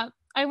 yeah,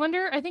 I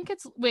wonder. I think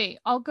it's. Wait,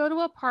 I'll go to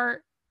a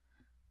part.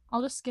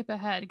 I'll just skip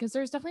ahead because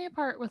there's definitely a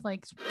part with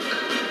like.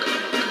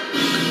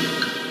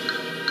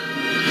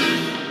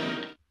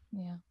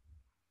 Yeah.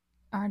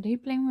 Are they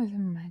playing with a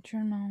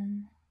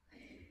metronome?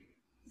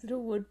 Is it a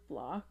wood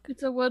block?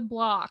 It's a wood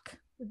block.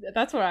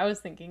 That's what I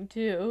was thinking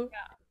too.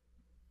 Yeah.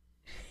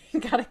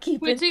 Gotta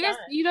keep Wait, it. so you guys,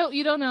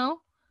 you don't know?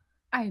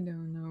 I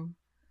don't know.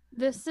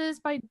 This is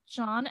by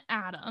John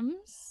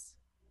Adams.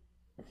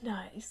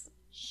 Nice.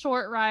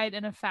 Short Ride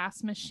in a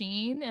Fast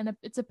Machine, and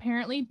it's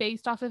apparently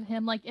based off of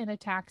him like in a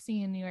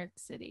taxi in New York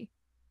City.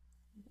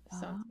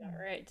 Sounds about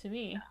right to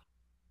me.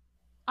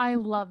 I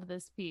love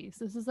this piece.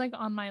 This is like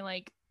on my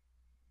like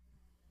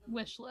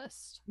wish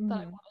list that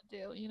I want to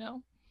do, you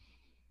know?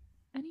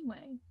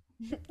 Anyway.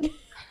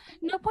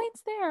 No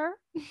points there.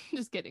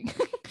 Just kidding.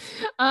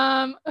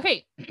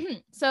 Okay.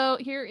 So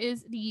here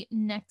is the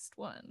next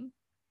one.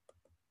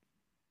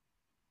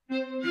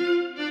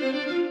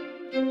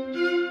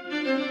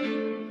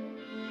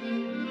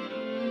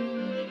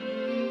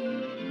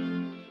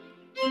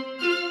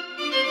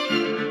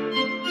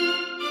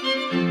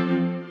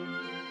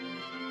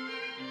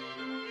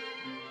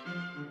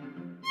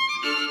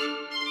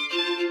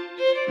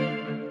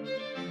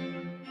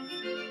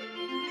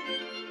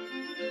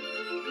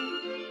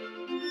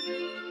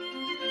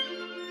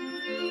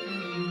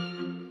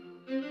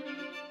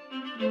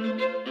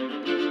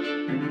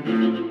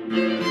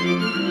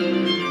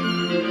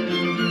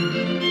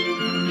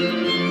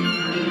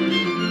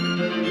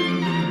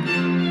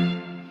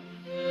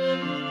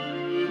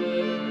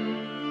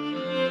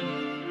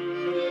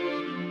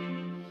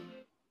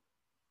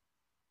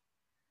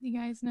 You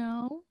guys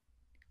know?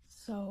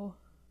 So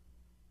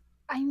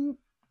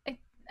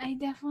I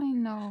definitely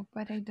know,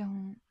 but I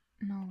don't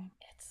know.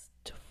 it's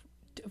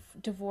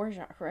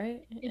Dvorak,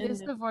 right? It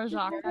is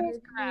Dvorak. That is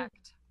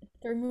correct.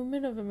 Third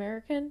movement of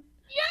American.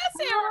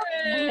 Yes,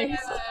 Aaron! Nice.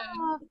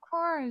 Oh, of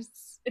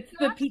course. It's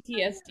the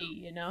PTSD,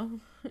 you know.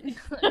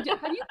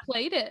 Have you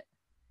played it?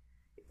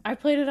 I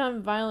played it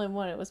on violin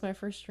 1. It was my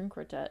first string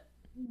quartet.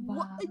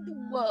 What?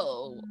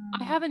 Whoa!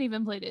 I haven't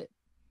even played it.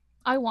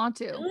 I want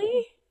to.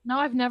 Really? No,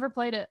 I've never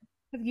played it.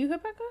 Have you,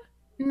 Rebecca?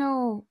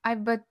 No,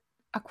 but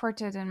a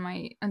quartet in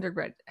my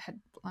undergrad had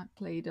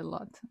played a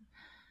lot.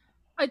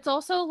 It's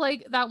also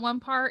like that one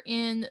part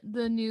in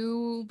the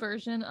new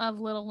version of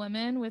Little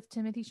Women with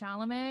Timothée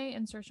Chalamet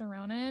and Saoirse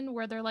Ronan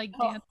where they're like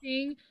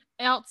dancing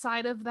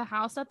outside of the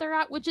house that they're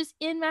at, which is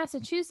in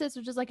Massachusetts,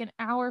 which is like an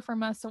hour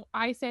from us. So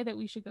I say that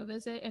we should go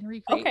visit and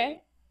recreate.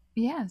 Okay.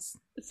 Yes.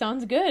 It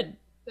sounds good.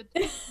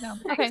 No.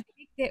 Okay.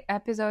 The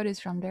episode is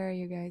from there,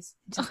 you guys.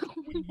 Oh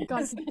my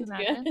God, can you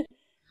imagine?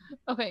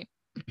 Okay.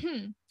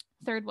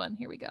 Third one.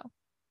 Here we go.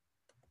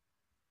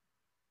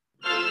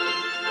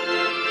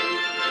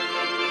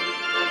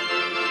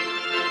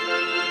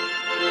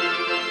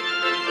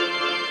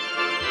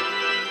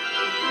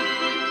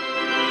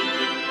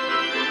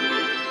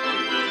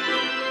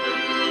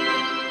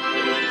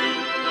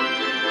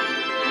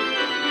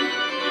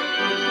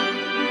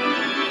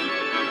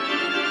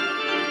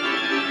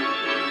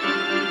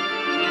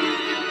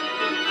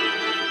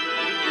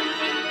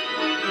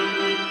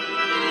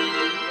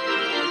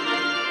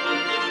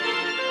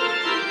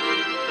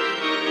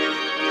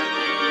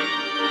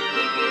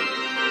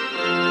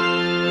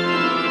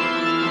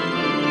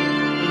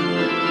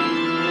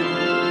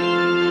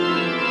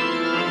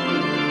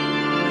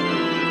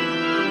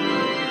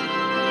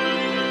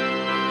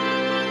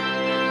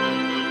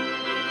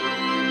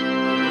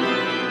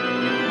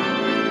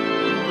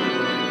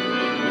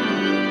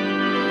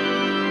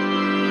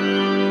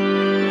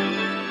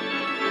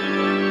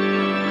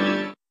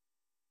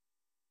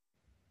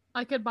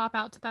 I could bop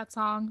out to that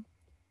song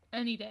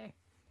any day.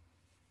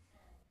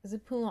 Is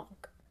it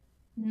Poulenc?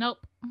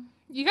 Nope.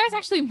 You guys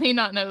actually may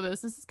not know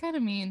this. This is kind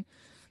of mean.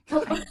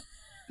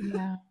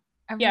 Yeah.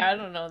 Yeah, I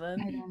don't know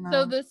then. I don't know.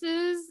 So this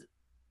is.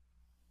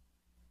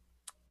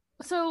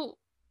 So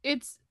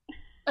it's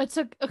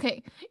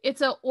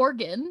a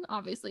organ,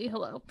 obviously.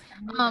 Hello.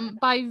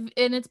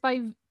 It's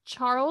by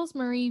Charles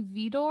Marie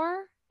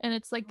Widor, and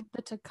it's like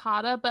the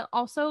toccata, but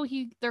also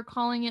they're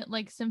calling it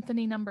like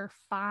Symphony Number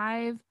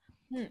 5.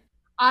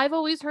 I've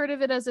always heard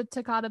of it as a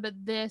toccata, but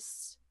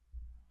this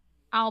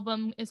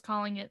album is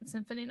calling it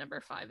Symphony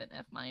Number 5 in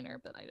F minor,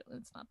 but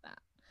it's not that.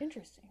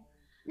 Interesting.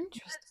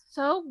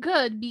 So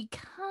good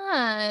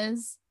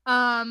because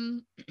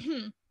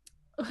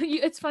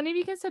it's funny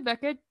because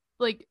Rebecca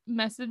like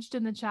messaged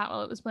in the chat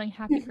while it was playing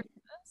Happy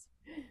Christmas.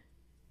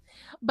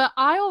 But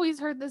I always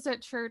heard this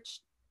at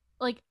church,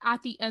 like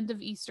at the end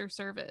of Easter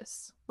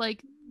service.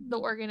 Like the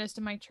organist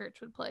in my church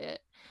would play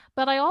it.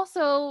 But I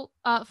also,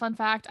 fun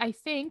fact, I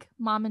think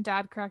mom and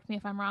dad, correct me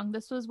if I'm wrong,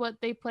 this was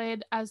what they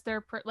played as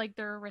their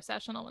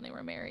recessional when they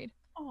were married.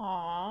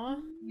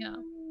 Aww. Yeah.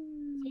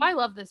 So I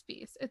love this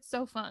piece. It's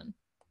so fun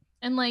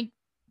and like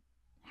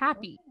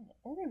happy.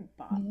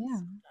 Yeah.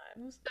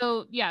 Sometimes.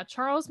 So yeah,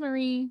 Charles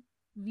Marie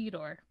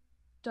Widor,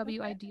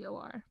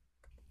 Widor.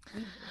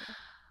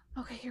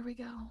 Okay, here we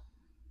go.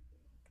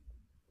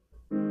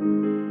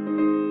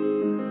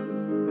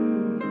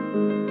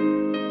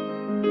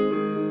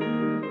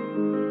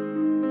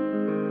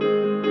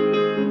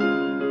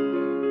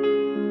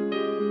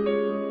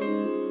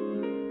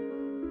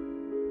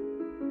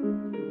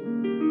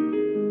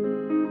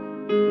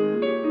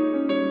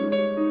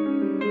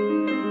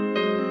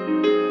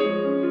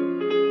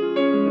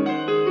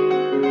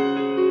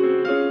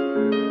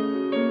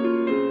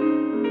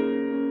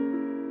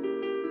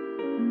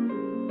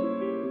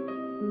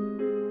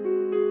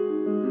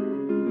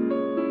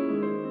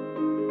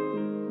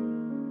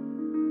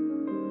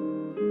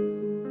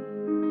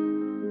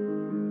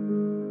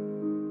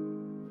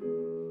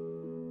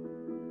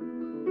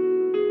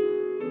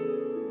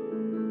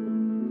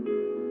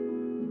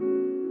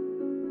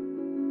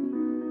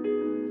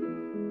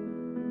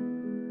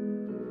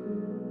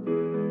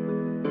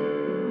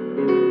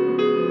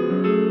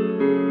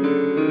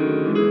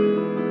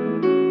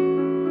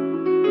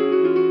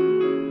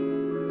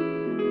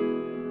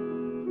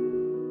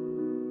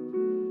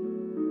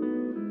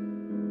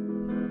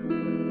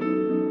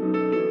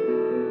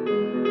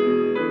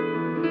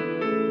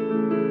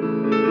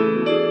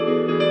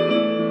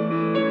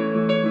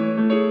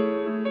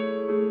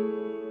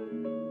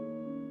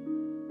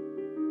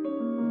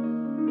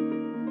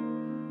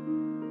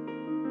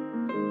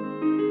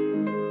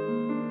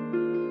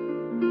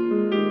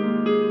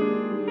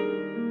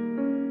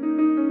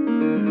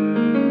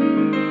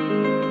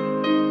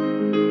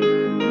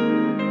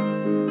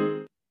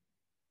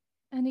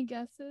 Any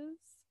guesses?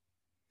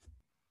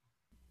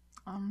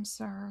 I'm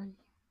sorry.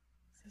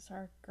 Is this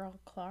our girl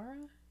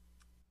Clara?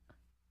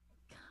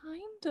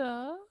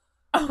 Kinda.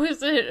 Oh,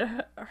 is it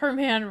her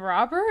man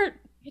Robert?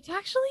 It's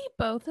actually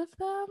both of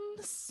them.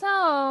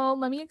 So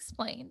let me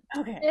explain.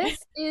 Okay. This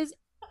is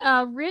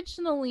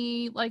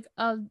originally like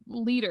a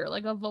leader,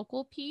 like a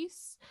vocal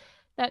piece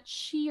that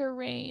she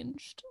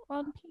arranged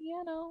on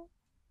piano.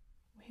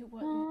 Wait,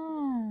 what?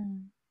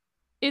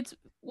 It's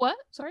what?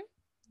 Sorry?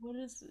 What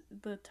is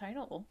the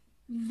title?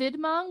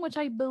 Vidmang, which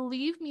I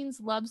believe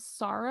means lover's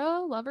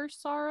sorrow.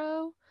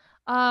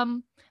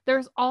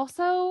 There's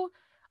also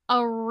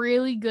a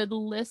really good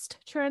Liszt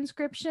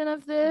transcription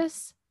of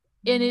this,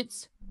 and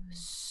it's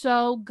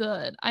so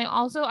good.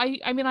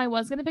 I mean, I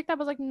was gonna pick that,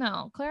 but I was like,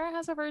 no, Clara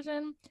has a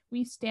version.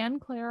 We stand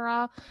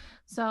Clara,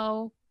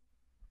 so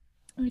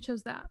we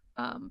chose that.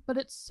 But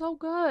it's so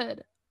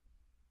good.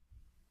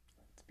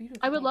 It's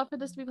beautiful. I would love for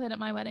this to be played at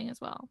my wedding as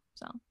well.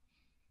 So,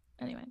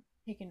 anyway.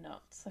 Taking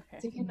notes. Okay.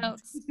 Taking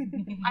notes.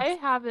 I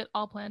have it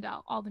all planned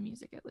out, all the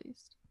music at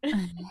least.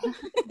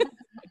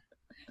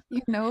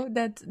 You know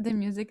that the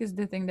music is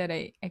the thing that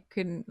I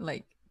couldn't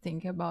like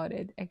think about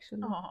it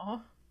actually.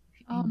 Aww.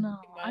 Oh no.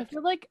 I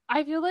feel like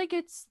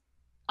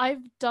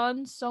I've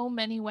done so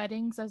many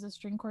weddings as a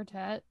string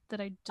quartet that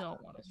I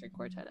don't want a string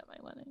quartet at my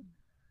wedding.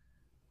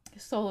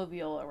 Solo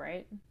viola,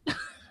 right?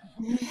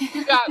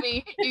 You got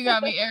me,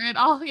 Erin.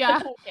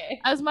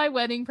 Okay. As my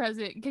wedding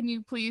present, can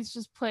you please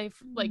just play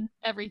like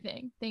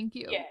everything? Thank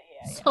you. Yeah.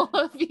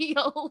 Solo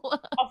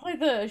viola. I'll play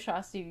the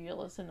Shasti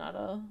Viola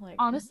Sonata. Like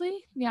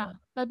honestly, yeah,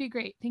 that'd be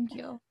great. Thank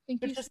you.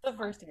 Thank you. Just the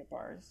first 8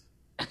 bars.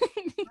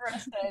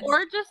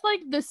 Or just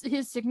like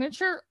his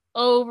signature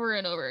over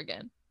and over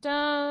again.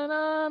 Da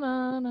da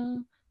da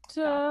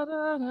da da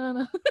da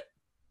da.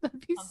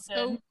 That'd be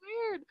so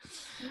weird.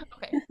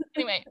 Okay.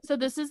 Anyway, so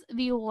this is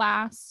the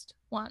last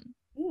one.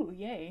 Ooh,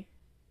 yay.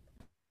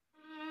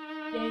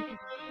 Yay.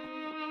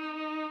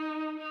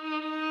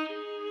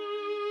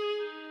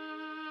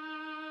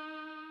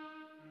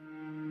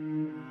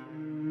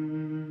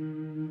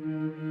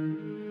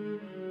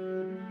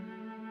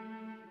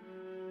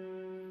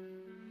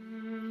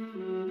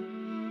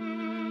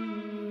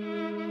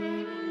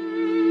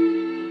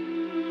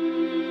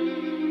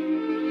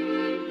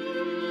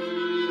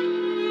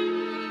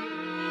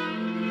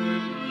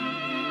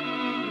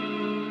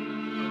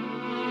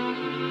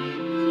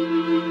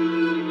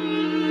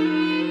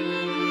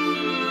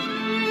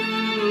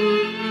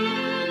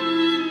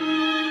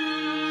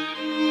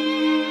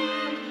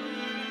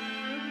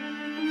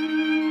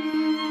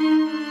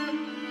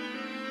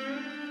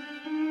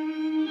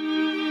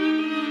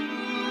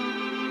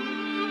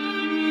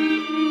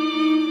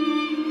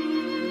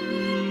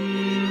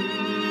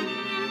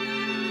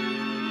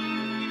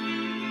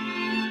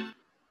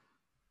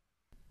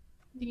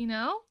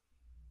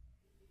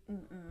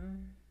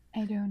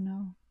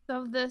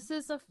 this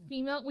is a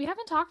female. We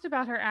haven't talked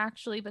about her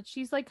actually, but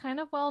she's like kind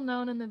of well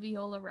known in the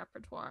viola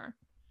repertoire.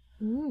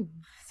 Ooh.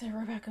 Is it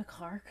Rebecca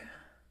Clark?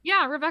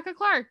 Yeah, Rebecca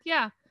Clark.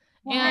 Yeah.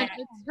 Wow. And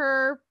it's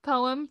her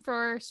poem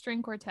for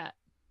string quartet.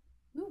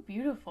 Ooh,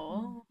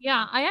 beautiful.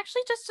 Yeah, I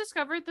actually just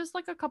discovered this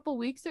like a couple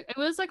weeks ago. It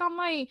was like on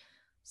my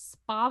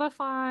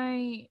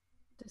Spotify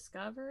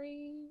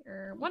Discovery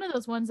or one of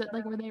those ones that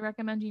like where they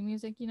recommend you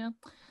music, you know.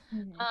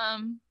 Mhm.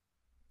 And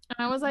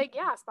I was like,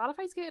 yeah,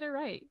 Spotify's getting it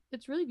right.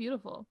 It's really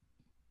beautiful.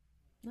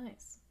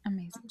 Nice.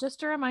 Amazing.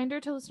 Just a reminder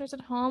to listeners at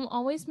home,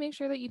 always make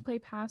sure that you play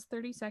past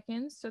 30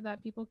 seconds so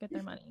that people get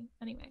their money.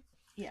 Anyway.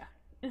 Yeah.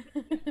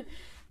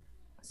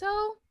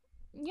 So,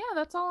 yeah,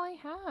 that's all I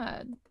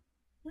had.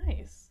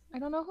 Nice. I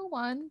don't know who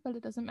won, but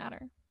it doesn't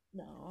matter.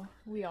 No,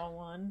 we all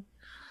won.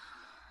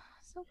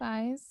 So,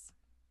 guys,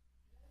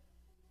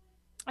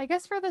 I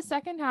guess for the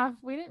second half,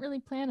 we didn't really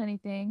plan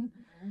anything.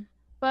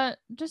 But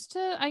just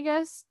to, I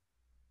guess,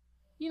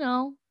 you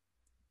know,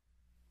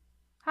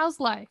 how's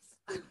life?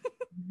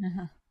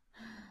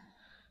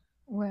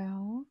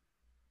 Well,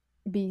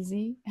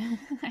 busy.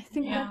 I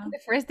think Yeah. that's the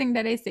first thing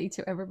that I say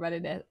to everybody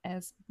that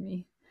asks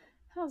me,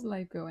 how's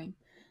life going?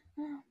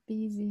 Oh,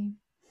 busy.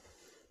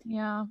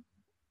 Yeah.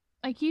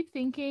 I keep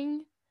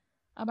thinking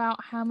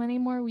about how many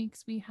more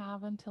weeks we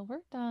have until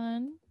we're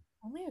done.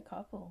 Only a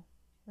couple,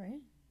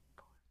 right?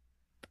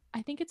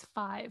 I think it's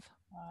 5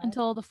 Five.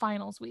 until the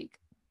finals week.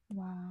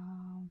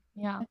 Wow.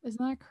 Yeah,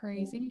 isn't that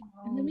crazy?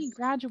 And then we Close.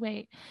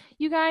 graduate.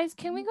 You guys,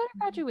 can we go to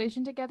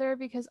graduation together?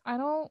 Because I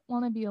don't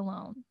want to be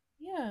alone.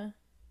 Yeah.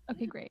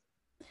 Okay, great.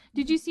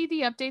 Did you see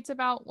the updates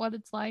about what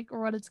it's like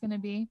or what it's going to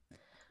be?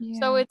 Yeah.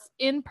 So it's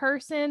in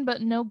person,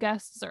 but no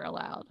guests are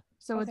allowed.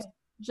 So it's Okay.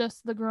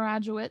 just the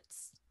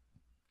graduates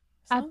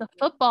at Sounds the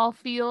football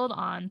field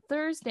on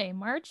Thursday,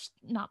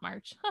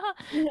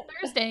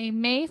 Thursday,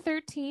 May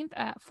 13th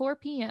at 4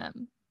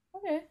 p.m.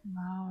 okay.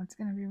 Wow, it's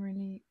gonna be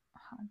really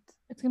hot.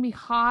 It's going to be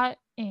hot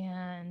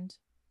and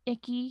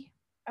icky.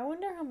 I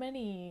wonder how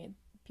many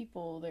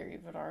people there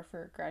even are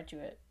for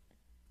graduate.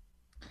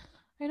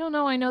 I don't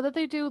know. I know that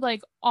they do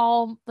like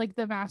all like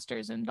the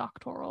masters and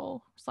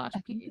doctoral / I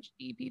think-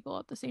 PhD people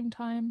at the same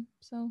time.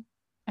 So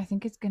I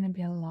think it's gonna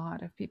be a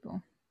lot of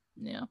people.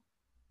 yeah,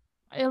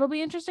 it'll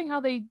be interesting how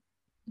they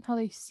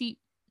seat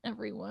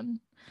everyone.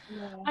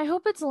 Yeah. I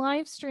hope it's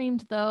live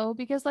streamed though,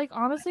 because like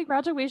honestly,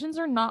 graduations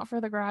are not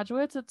for the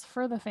graduates; it's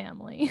for the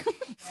family.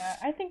 Yeah,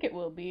 I think it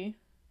will be.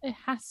 It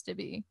has to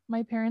be.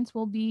 My parents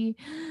will be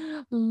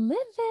livid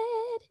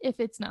if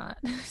it's not.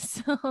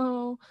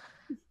 So,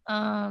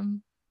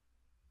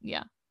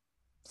 yeah.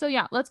 So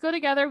yeah, let's go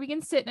together. We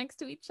can sit next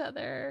to each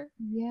other,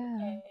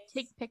 Yeah.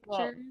 take Well,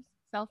 pictures,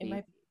 it selfies.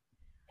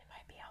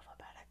 might be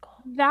alphabetical.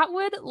 That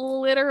would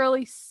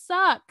literally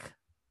suck.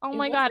 Oh It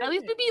my god. At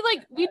wouldn't.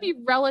 least we'd be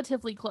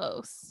relatively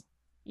close.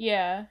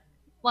 Yeah.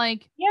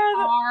 Like Yeah.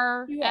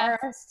 R F.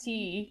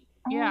 URST.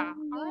 Yeah.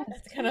 Oh, yes.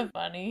 That's kind of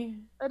funny.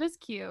 That is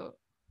cute.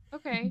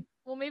 Okay.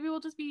 Well, maybe we'll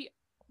just be.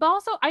 But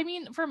also, I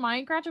mean, for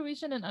my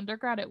graduation and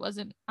undergrad, it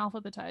wasn't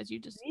alphabetized. You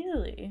just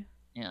Really?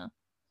 yeah.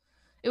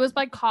 It was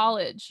by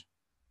college.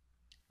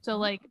 So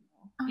like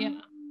yeah.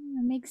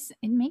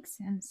 It makes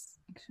sense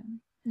actually.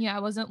 Yeah,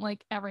 it wasn't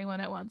like everyone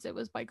at once. It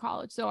was by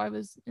college. So I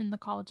was in the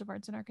College of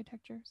Arts and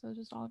Architecture. So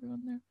just all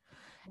everyone there.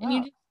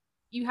 And Wow.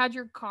 you had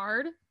your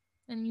card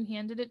and you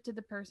handed it to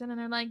the person and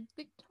they're like,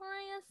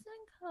 Victoria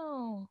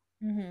Cinco.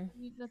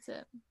 Mm-hmm. That's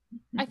it.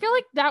 I feel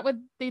like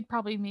they'd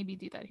probably maybe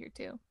do that here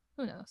too.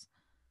 Who knows?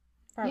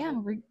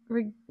 Probably.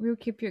 Yeah, we'll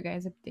keep you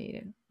guys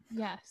updated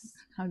Yes.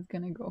 how it's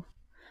gonna go.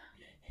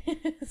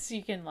 So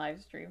you can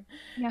live stream.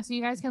 Yeah, so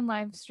you guys can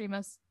live stream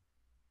us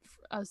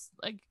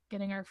like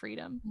getting our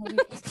freedom.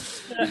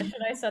 Should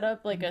I set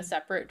up like a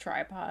separate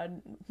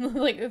tripod,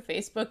 like a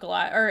Facebook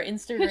Live or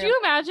Instagram? Could you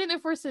imagine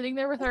if we're sitting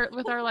there with our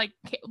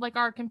like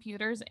our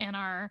computers and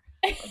our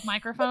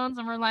microphones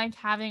and we're like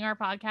having our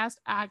podcast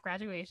at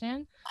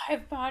graduation?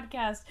 Live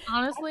podcast.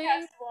 Honestly,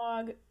 Podcast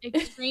vlog.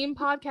 extreme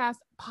podcast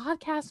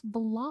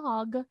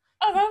vlog.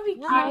 Oh, that would be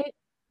cute. I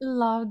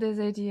love this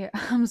idea.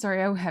 I'm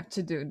sorry, I will have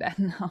to do that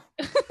now.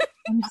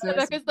 I'm so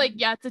Rebecca's like,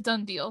 yeah, it's a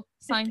done deal.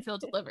 Signed,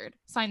 sealed, delivered.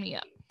 Sign me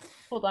up.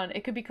 Hold on,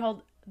 it could be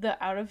called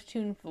the Out of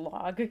Tune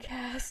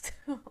Vlogcast.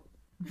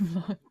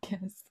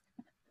 Vlogcast.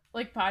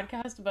 Like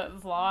podcast, but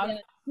vlog.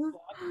 Yes.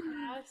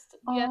 Vlogcast.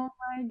 Oh Yeah.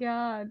 my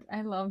god,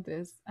 I love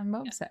this. I'm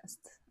obsessed,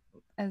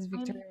 as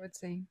Victoria would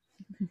say.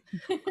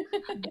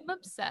 I'm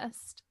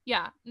obsessed.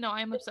 Yeah, no,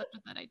 I'm obsessed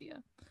with that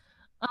idea.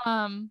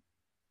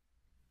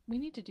 We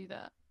need to do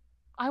that.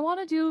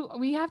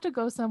 We have to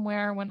go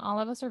somewhere when all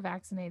of us are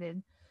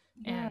vaccinated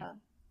and Yeah.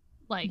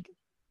 like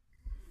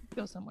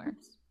go somewhere.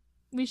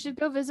 We should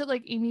go visit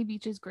like Amy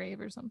Beach's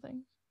grave or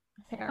something.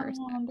 Pay our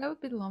respects. That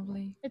would be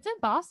lovely. It's in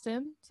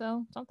Boston,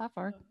 so it's not that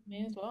far.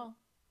 May as well.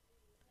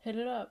 Hit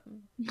it up.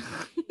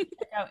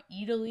 Check out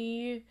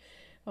Italy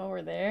while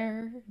we're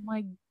there.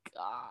 My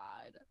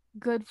god.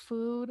 Good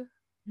food.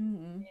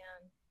 Mm-hmm.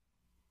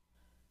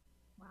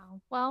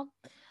 Wow. Well,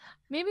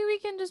 maybe we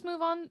can just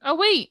move on. Oh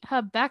wait,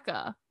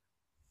 Rebecca.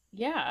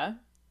 Yeah.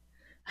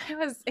 I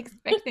was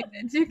expecting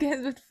that you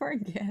guys would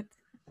forget.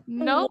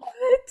 Nope.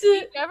 What?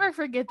 We never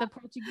forget the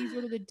Portuguese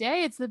word of the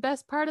day. It's the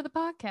best part of the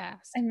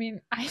podcast. I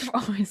mean, I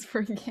always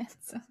forget.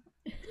 So.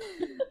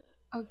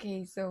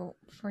 Okay, so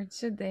for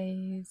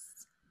today's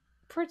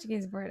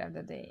Portuguese word of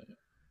the day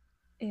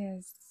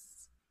is.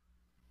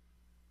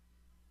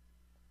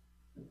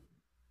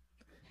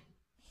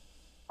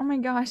 Oh my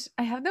gosh,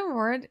 I have the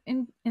word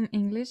in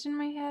English in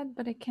my head,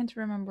 but I can't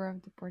remember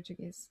of the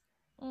Portuguese.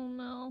 Oh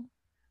no.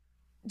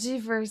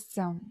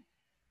 Diversão.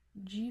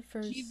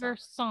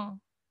 Diversão.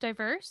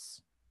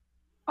 Diverse?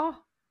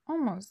 Oh,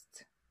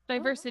 almost.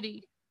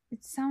 Diversity.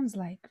 It sounds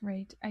like,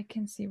 right? I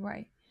can see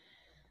why.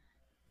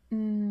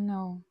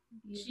 No.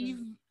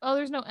 Oh,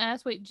 there's no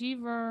S. Wait,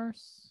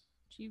 Gverse.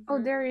 Oh,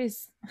 there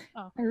is.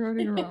 Oh. I wrote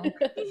it wrong.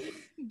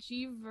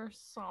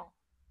 Diversão.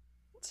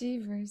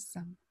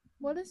 Diversão.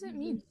 What does it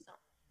mean?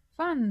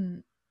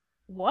 Fun.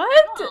 What?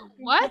 Oh,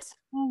 what?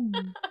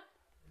 Fun.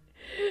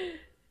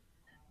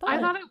 I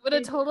thought it would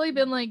have totally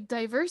been like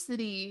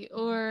diversity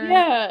or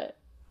Yeah.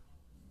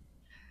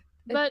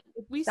 But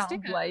It we sounds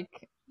stick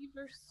like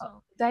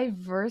Diversão.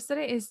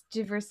 diversity is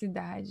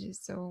diversidade,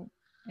 so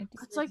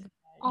It's like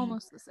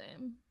almost the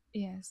same.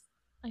 yes.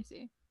 I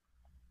see.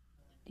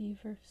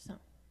 Diversão.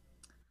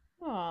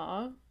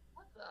 Aww.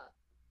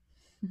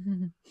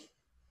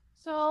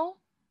 So,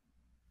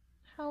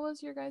 how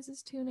was your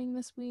guys' tuning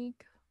this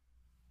week?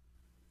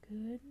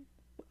 Good.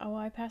 Oh,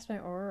 I passed my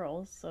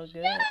orals, so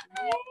good.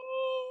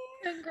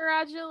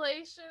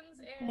 Congratulations,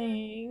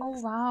 Erin. Oh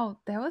Thanks. wow,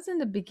 that was in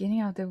the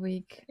beginning of the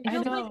week. I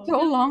It know. was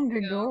so long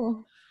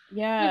ago.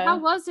 Yeah. Wait, how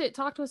was it?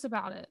 Talk to us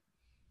about it.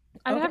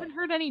 I Okay. haven't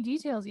heard any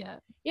details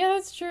yet. Yeah,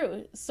 that's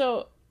true.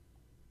 So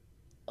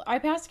I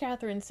passed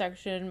Catherine's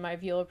section, my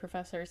viola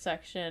professor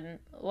section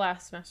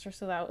last semester,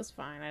 so that was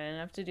fine. I didn't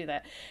have to do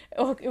that.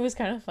 Oh, it was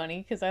kind of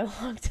funny because I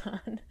logged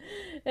on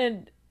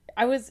and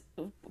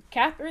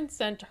Catherine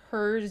sent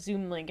her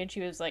Zoom link and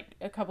she was like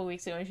a couple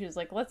weeks ago and she was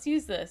like, let's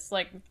use this,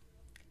 like,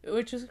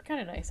 which was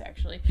kind of nice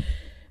actually.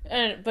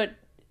 But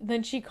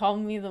then she called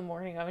me the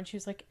morning of and she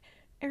was like,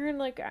 Erin,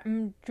 like,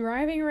 I'm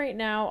driving right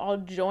now. I'll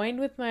join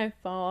with my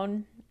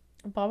phone.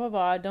 Blah blah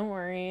blah. Don't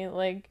worry.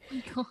 Like, Oh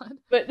my God.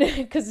 but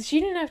because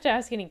she didn't have to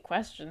ask any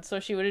questions, so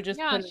she would have just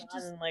Yeah, put it she on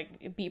just- and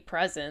like be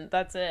present.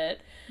 That's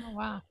it, Oh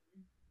wow.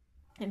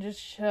 and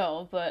just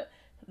chill. But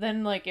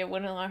then like it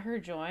wouldn't let her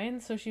join,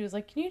 so she was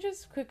like, "Can you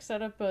just quick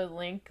set up a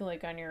link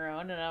like on your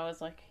own?" And I was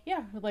like,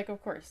 "Yeah, like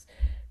of course,"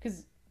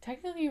 because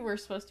technically we're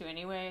supposed to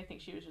anyway. I think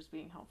she was just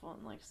being helpful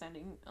and like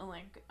sending a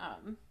link.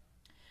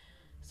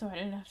 So I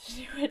didn't have to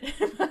do it.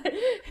 But,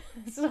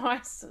 so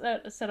I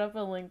set up a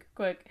link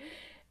quick.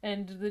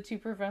 And the two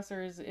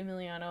professors,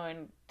 Emiliano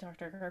and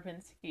Dr.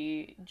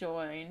 Karpinski,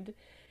 joined.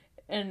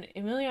 And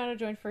Emiliano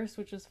joined first,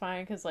 which was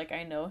fine because, like,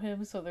 I know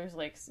him, so there's,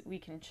 like, we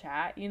can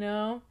chat, you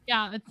know?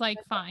 Yeah, it's like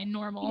fine,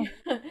 normal.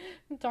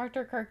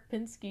 Dr.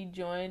 Karpinski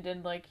joined,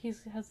 and, like, he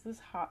has this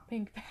hot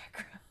pink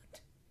background.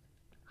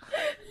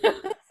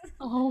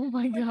 Oh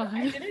my I God.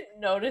 didn't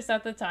notice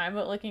at the time,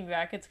 but looking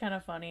back, it's kind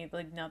of funny,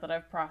 like, now that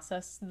I've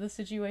processed the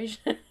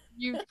situation.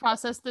 You've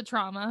processed the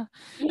trauma.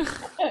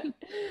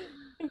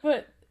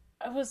 But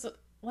I was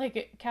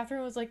like,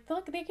 Catherine was like,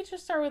 look, they could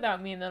just start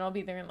without me and then I'll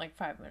be there in like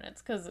 5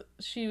 minutes because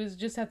she was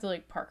just had to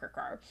like park her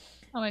car.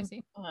 Oh, I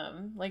see.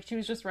 Like she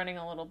was just running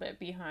a little bit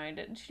behind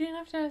and she didn't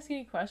have to ask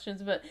any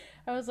questions. But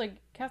I was like,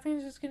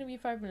 Catherine's just gonna be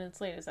 5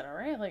 minutes late. Is that all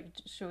right? Like,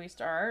 should we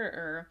start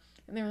or?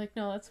 And they were like,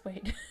 no, let's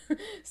wait.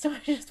 So I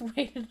just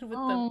waited with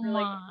Oh them for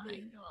like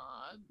my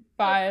God.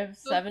 5,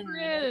 So 7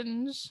 minutes.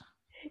 cringe.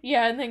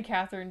 Yeah, and then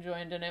Catherine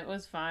joined and it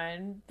was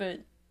fine. But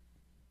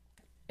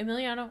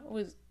Emiliano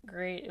was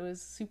great. It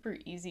was super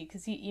easy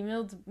because he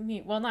emailed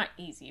me. Well, not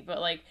easy,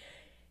 but like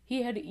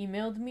he had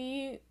emailed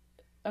me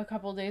a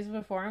couple days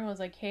before and was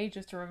like, hey,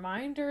 just a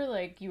reminder,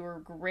 like you were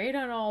great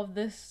on all of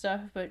this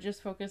stuff, but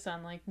just focus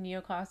on like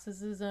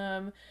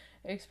neoclassicism,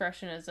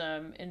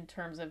 expressionism in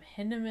terms of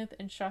Hindemith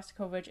and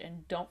Shostakovich,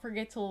 and don't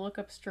forget to look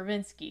up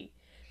Stravinsky.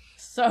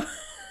 So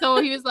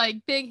he was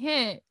like, big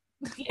hint.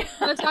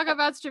 Let's talk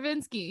about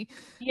Stravinsky.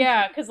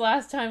 Yeah, because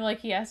last time,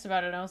 like, he asked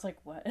about it, and I was like,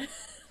 what?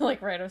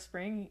 Like, Rite of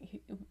Spring?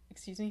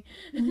 Excuse me?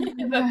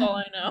 That's all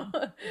I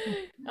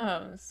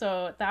know.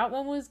 So that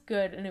one was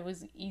good, and it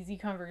was easy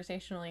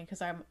conversationally,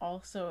 because I'm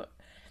also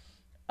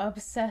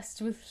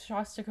obsessed with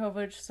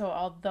Shostakovich, so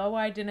although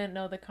I didn't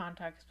know the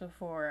context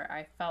before,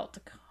 I felt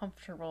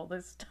comfortable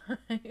this time.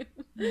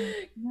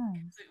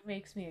 Nice. It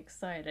makes me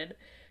excited.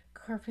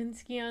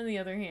 Karpinski, on the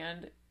other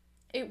hand,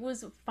 it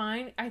was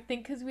fine. I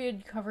think because we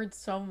had covered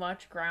so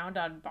much ground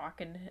on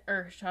Bach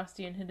or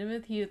Shosti and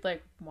Hindemith, he had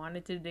like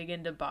wanted to dig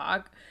into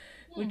Bach,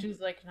 which is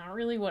like not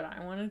really what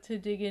I wanted to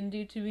dig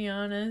into, to be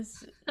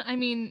honest. I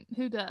mean,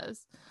 who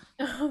does?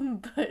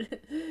 But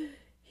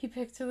he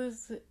picked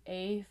this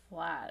A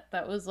flat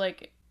that was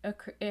like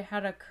it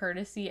had a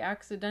courtesy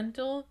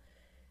accidental.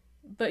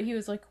 But he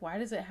was like, why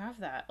does it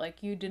have that?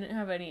 Like, you didn't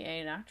have any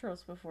A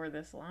naturals before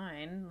this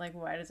line. Like,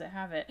 why does it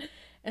have it?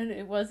 And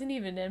it wasn't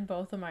even in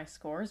both of my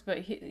scores, but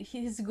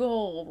his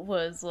goal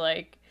was,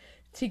 like,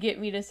 to get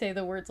me to say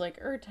the words like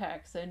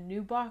Urtex and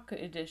Nubok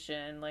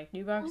edition, like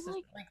Nubok Oh system,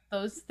 my, like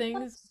those things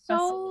that's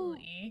so.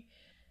 especially.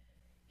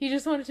 He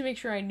just wanted to make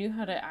sure I knew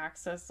how to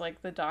access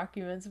like the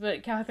documents.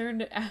 But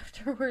Catherine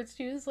afterwards,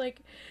 she was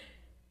like,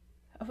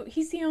 oh,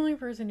 he's the only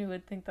person who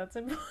would think that's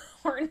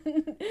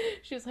important.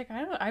 She was like,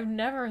 I've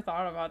never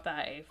thought about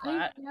that, A I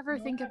flat. never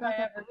Nor think have about I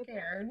that ever either.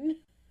 cared.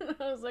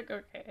 I was like,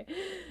 okay.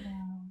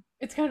 Wow.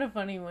 It's kind of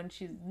funny when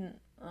she's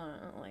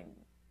like,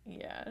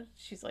 yeah,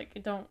 she's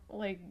like, don't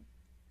like,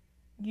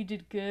 you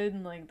did good,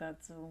 and like,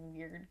 that's a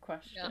weird Yeah.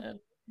 question.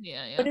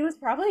 Yeah, But yeah. it was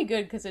probably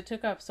good because it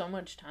took up so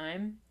much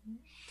time,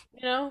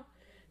 you know?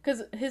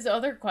 Because his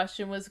other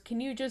question was, can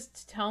you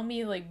just tell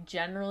me, like,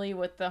 generally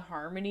what the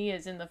harmony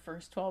is in the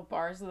first 12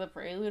 bars of the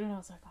prelude? And I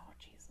was like, oh,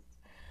 Jesus.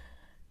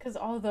 Because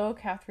although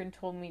Catherine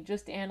told me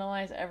just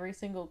analyze every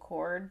single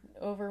chord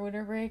over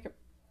winter break,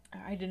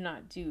 I did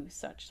not do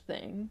such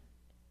thing.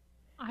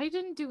 I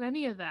didn't do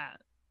any of that.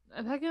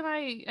 Heck, and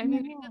I mean, I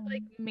did No.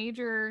 like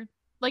major,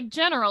 like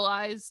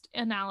generalized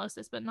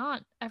analysis, but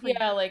not every.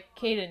 Yeah, like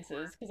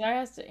cadences. Because I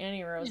asked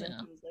Annie Rose and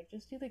Yeah, she was like,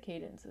 just do the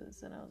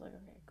cadences. And I was like,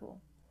 okay,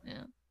 cool.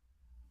 yeah.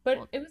 But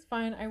Well, it was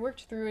fine. I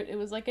worked through it. It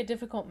was like a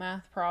difficult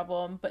math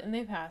problem, but and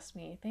they passed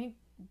me. Thank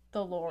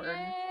the Lord.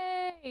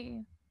 yay!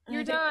 And I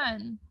You're think,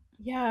 done.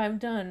 yeah, I'm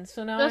done.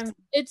 So now Just I'm,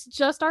 it's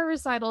just our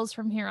recitals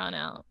from here on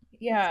out.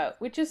 yeah,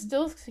 which is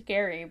still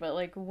scary, but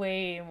like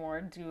way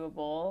more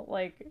doable.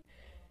 Like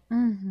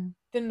Mm-hmm.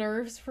 the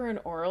nerves for an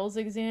orals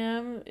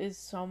exam is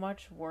so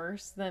much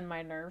worse than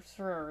my nerves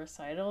for a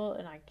recital,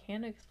 and I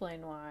can't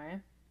explain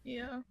why.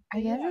 Yeah. I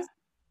But guess yeah. it's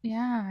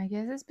yeah, I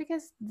guess it's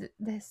because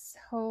this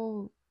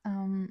whole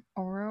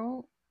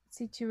oral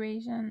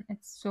situation,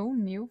 it's so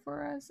new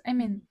for us. I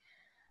mean,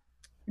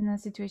 in a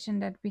situation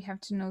that we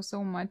have to know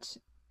so much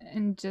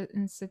in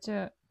such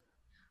a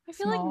I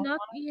feel like small not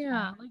amount of yeah,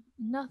 time. like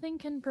nothing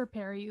can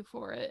prepare you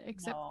for it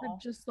except for No.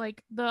 just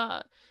like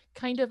the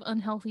kind of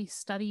unhealthy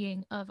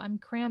studying of I'm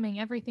cramming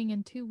everything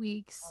in 2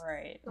 weeks All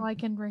right. so I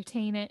can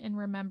retain it and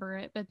remember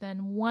it, but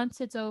then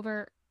once it's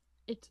over,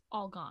 it's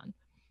all gone.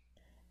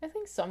 I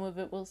think some of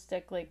it will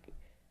stick, like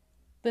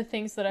the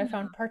things that I Yeah.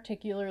 found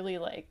particularly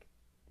like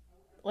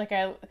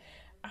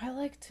I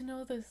like to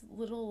know this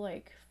little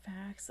like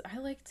facts. I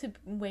like to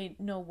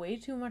know way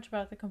too much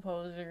about the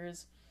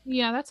composers.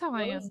 Yeah, that's how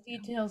I Those am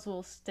details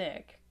will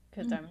stick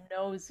because too. I'm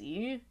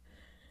nosy,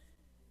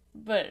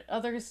 but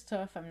other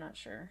stuff I'm not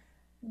sure.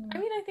 I Mm.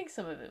 mean, I think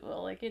some of it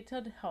will. Like, it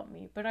did help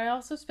me, but I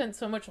also spent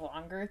so much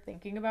longer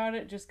thinking about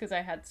it just because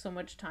I had so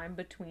much time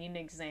between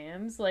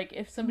exams. Like,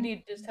 if Mm.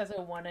 somebody just has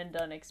a one and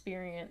done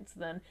experience,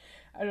 then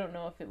I don't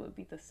know if it would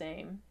be the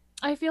same.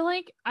 I feel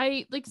like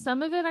I like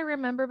some of it I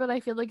remember, but I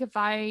feel like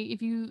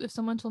if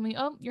someone told me,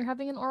 "Oh, you're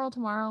having an oral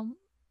tomorrow,"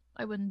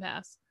 I wouldn't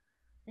pass.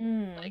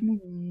 Mm, Like, Me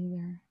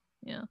neither.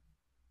 yeah.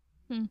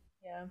 Hmm.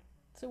 yeah,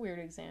 it's a weird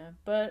exam,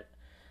 but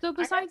So I got.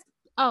 besides,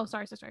 oh,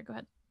 sorry, go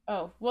ahead.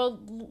 Oh, well,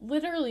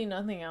 literally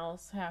nothing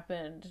else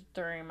happened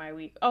during my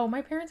week. Oh,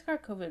 my parents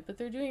got COVID, but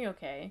they're doing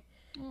okay.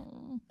 Oh,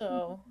 I'm so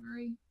So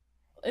sorry.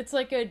 it's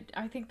like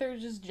I think they're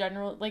just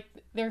general, like,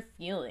 they're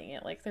feeling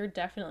it. Like, they're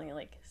definitely,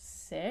 like,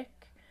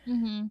 sick,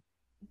 Mm-hmm.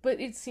 but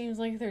it seems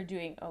like they're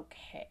doing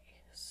okay.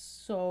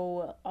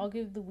 So I'll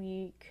give the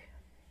week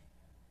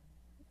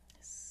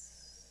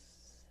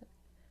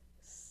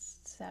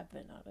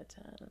 7 out of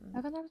 10.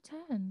 7 out of 10.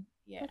 That's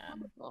Yeah.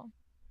 wonderful.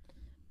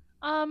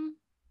 Um,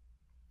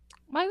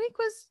 my week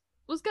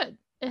was good.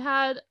 It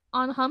had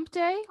on Hump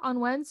Day on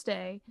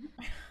Wednesday.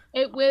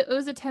 It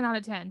was a 10 out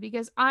of 10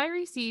 because I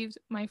received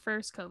my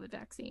first COVID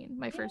vaccine,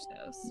 my first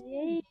dose,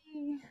 Yay.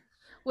 Yay.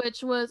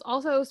 which was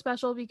also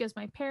special because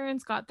my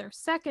parents got their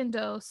second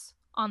dose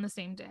on the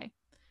same day.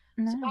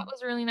 So that Nice.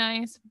 was really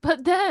nice.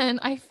 But then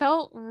I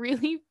felt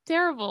really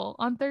terrible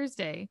on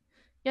Thursday,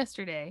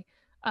 yesterday.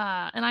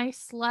 And I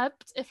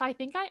slept, if I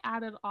think I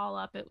added all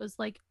up, it was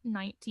like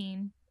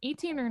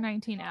 18 or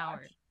 19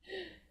 hours Gosh.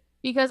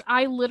 because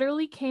I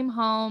literally came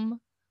home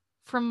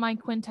from my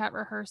quintet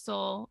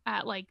rehearsal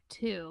at like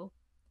 2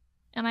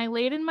 and I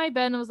laid in my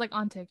bed and was like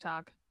on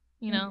TikTok,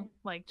 Mhm.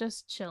 like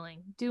just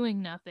chilling,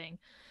 doing nothing.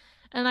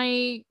 And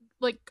I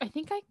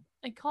think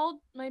I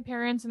called my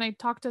parents and I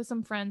talked to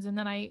some friends and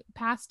then I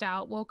passed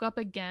out, woke up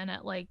again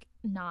at like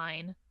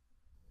 9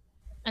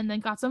 and then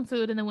got some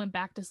food and then went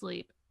back to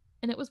sleep.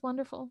 And it was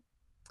wonderful.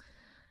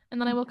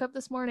 And then I woke up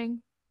this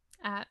morning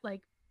at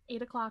like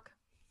 8 o'clock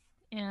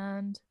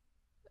and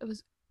it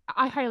was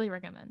I highly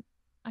recommend.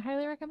 I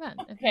highly recommend.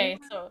 If Okay,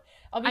 anyone so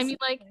I'll be I mean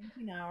sleeping like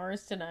 19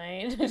 hours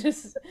tonight.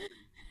 Just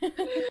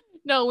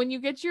no, when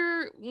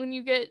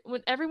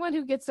everyone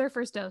who gets their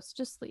first dose,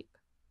 just sleep.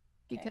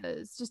 okay.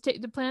 Because just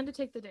take the plan to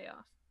take the day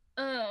off.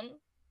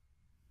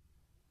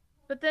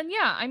 But then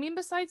yeah, I mean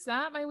besides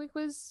that, my week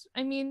was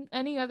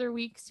any other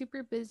week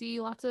super busy,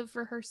 lots of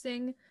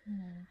rehearsing.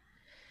 Mhm.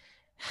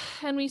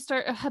 And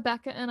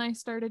Rebecca and I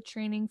started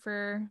training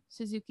for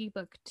Suzuki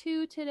Book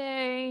 2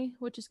 today,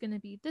 which is going to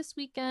be this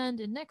weekend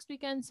and next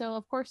weekend. So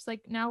of course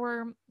like now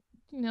we're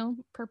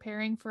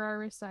preparing for our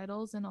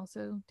recitals and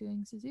also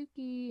doing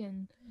Suzuki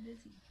and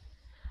Busy.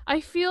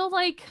 I feel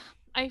like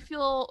I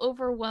feel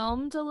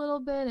overwhelmed a little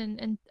bit,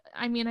 and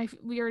I mean,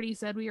 we already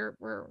said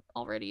we're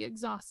already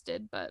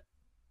exhausted, but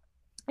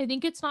I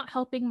think it's not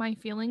helping my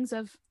feelings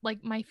of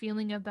like my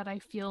feeling of that I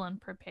feel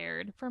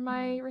unprepared for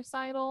my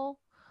recital,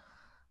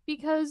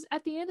 because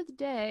at the end of the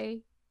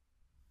day,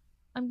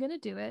 I'm gonna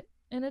do it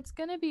and it's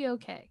gonna be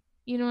okay.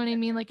 You know what I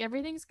mean? Like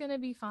everything's gonna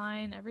be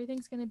fine,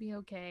 everything's gonna be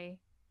okay.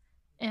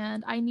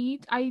 And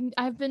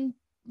I've been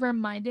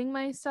reminding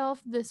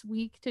myself this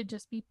week to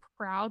just be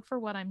proud for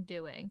what I'm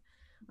doing.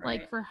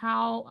 Like Right. for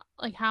how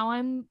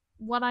I'm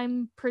what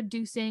I'm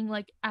producing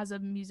like as a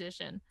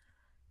musician.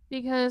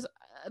 Because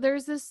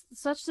there's this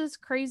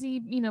crazy,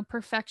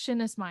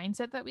 perfectionist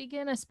mindset that we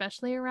get,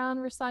 especially around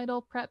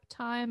recital prep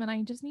time, and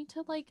I just need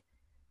to like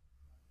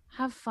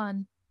have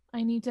fun.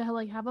 I need to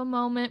like have a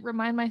moment,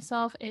 remind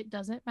myself it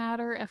doesn't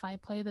matter if I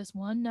play this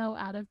one note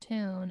out of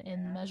tune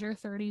in measure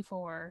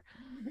 34.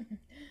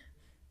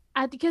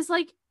 Because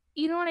like,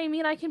 you know what I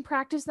mean? I can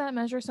practice that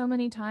measure so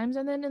many times,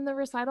 and then in the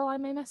recital I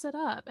may mess it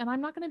up, and I'm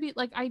not going to be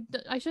like I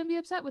shouldn't be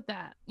upset with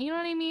that. You know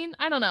what I mean?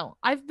 I don't know.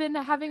 I've been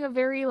having a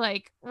very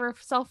like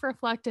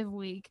self-reflective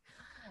week.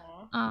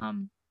 Aw.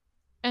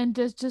 And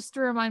just to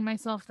remind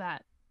myself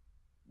that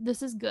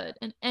this is good,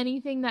 and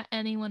anything that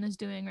anyone is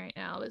doing right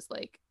now is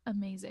like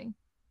amazing.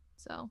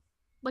 So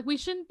like we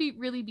shouldn't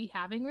really be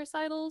having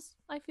recitals,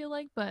 I feel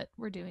like, but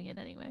we're doing it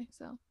anyway.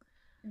 So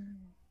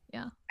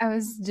yeah. I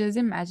was just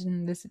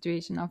imagining the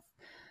situation of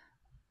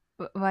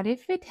what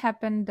if it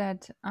happened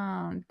that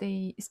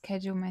they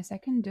schedule my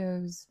second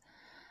dose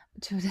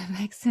to the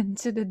vaccine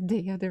to the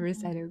day of the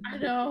recital. I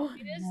know.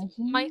 It is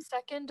my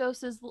second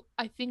dose is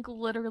I think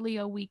literally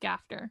a week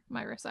after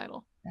my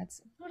recital.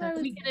 That's A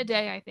week and a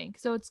day, I think.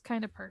 So it's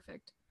kind of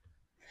perfect.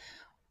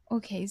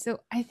 okay. So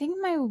I think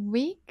my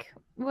week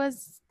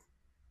was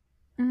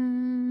a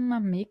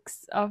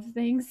mix of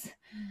things.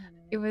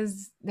 It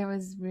was it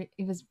was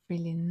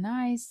really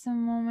nice.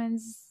 Some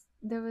moments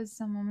there was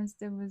some moments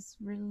that was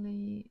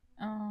really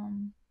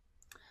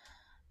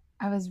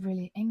I was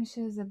really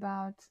anxious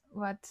about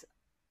what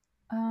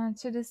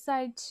to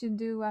decide to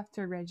do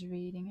after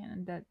graduating,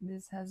 and that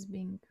this has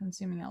been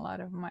consuming a lot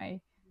of my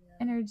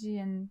energy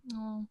and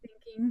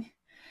thinking.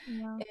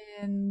 Yeah.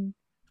 And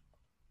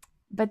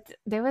but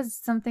there was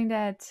something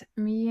that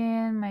me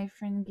and my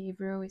friend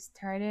Gabriel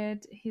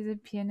started. He's a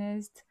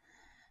pianist,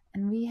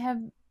 and we have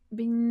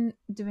been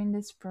doing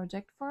this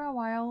project for a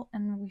while,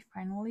 and we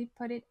finally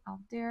put it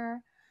out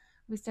there.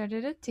 We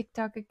started a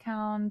TikTok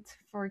account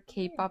for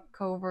K-pop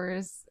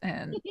covers,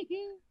 and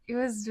it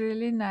was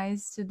really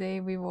nice. Today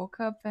we woke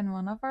up and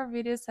one of our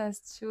videos has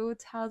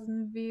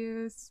 2,000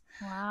 views.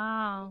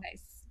 Wow.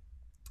 Nice.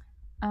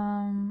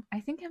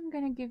 I think I'm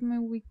gonna give my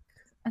week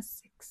a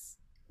 6.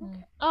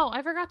 Okay. Oh,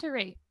 I forgot to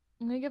rate.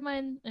 I'm gonna give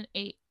mine an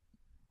 8.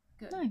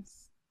 Good.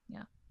 Nice.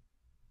 Yeah.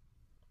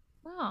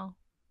 Wow.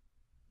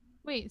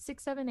 Wait,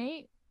 6, 7,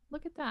 8?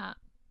 Look at that.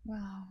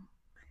 Wow.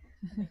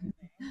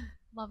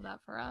 Love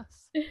that for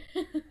us.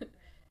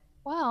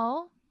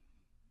 Well,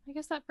 I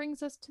guess that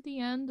brings us to the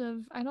end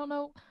of, I don't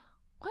know,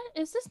 what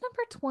is this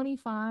number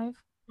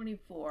 25?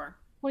 24.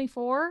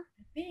 24? I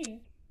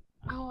think.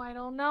 Oh, I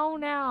don't know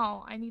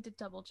now. I need to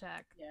double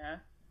check. Yeah.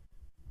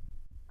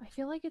 I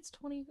feel like it's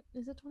 20.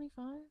 Is it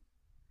 25?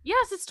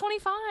 Yes, it's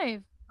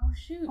 25. Oh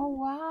shoot. Oh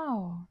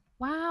wow.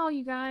 Wow,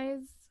 you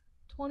guys.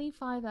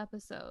 25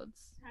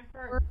 episodes. Time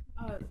for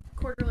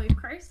quarter life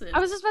crisis. I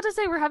was just about to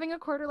say we're having a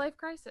quarter life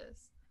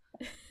crisis.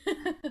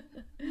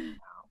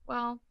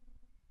 Well,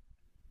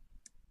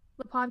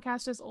 the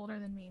podcast is older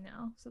than me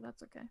now, so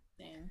that's okay.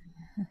 Same.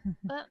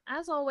 But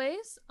as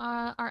always,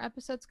 our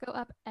episodes go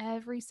up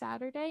every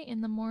Saturday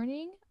in the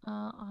morning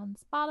on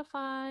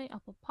Spotify,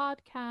 Apple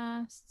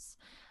Podcasts,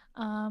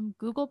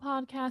 Google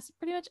Podcasts,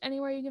 pretty much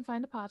anywhere you can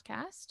find a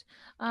podcast.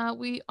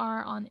 We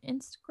are on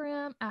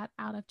Instagram at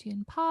Out of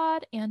Tune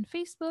Pod and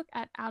Facebook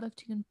at Out of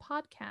Tune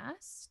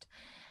Podcast.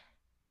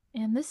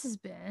 And this has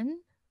been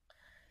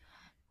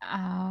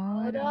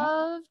Out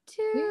of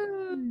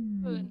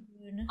Tune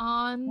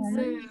on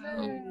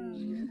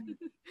Zoom.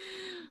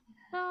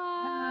 Bye.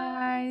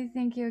 Bye.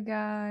 Thank you,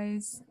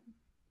 guys.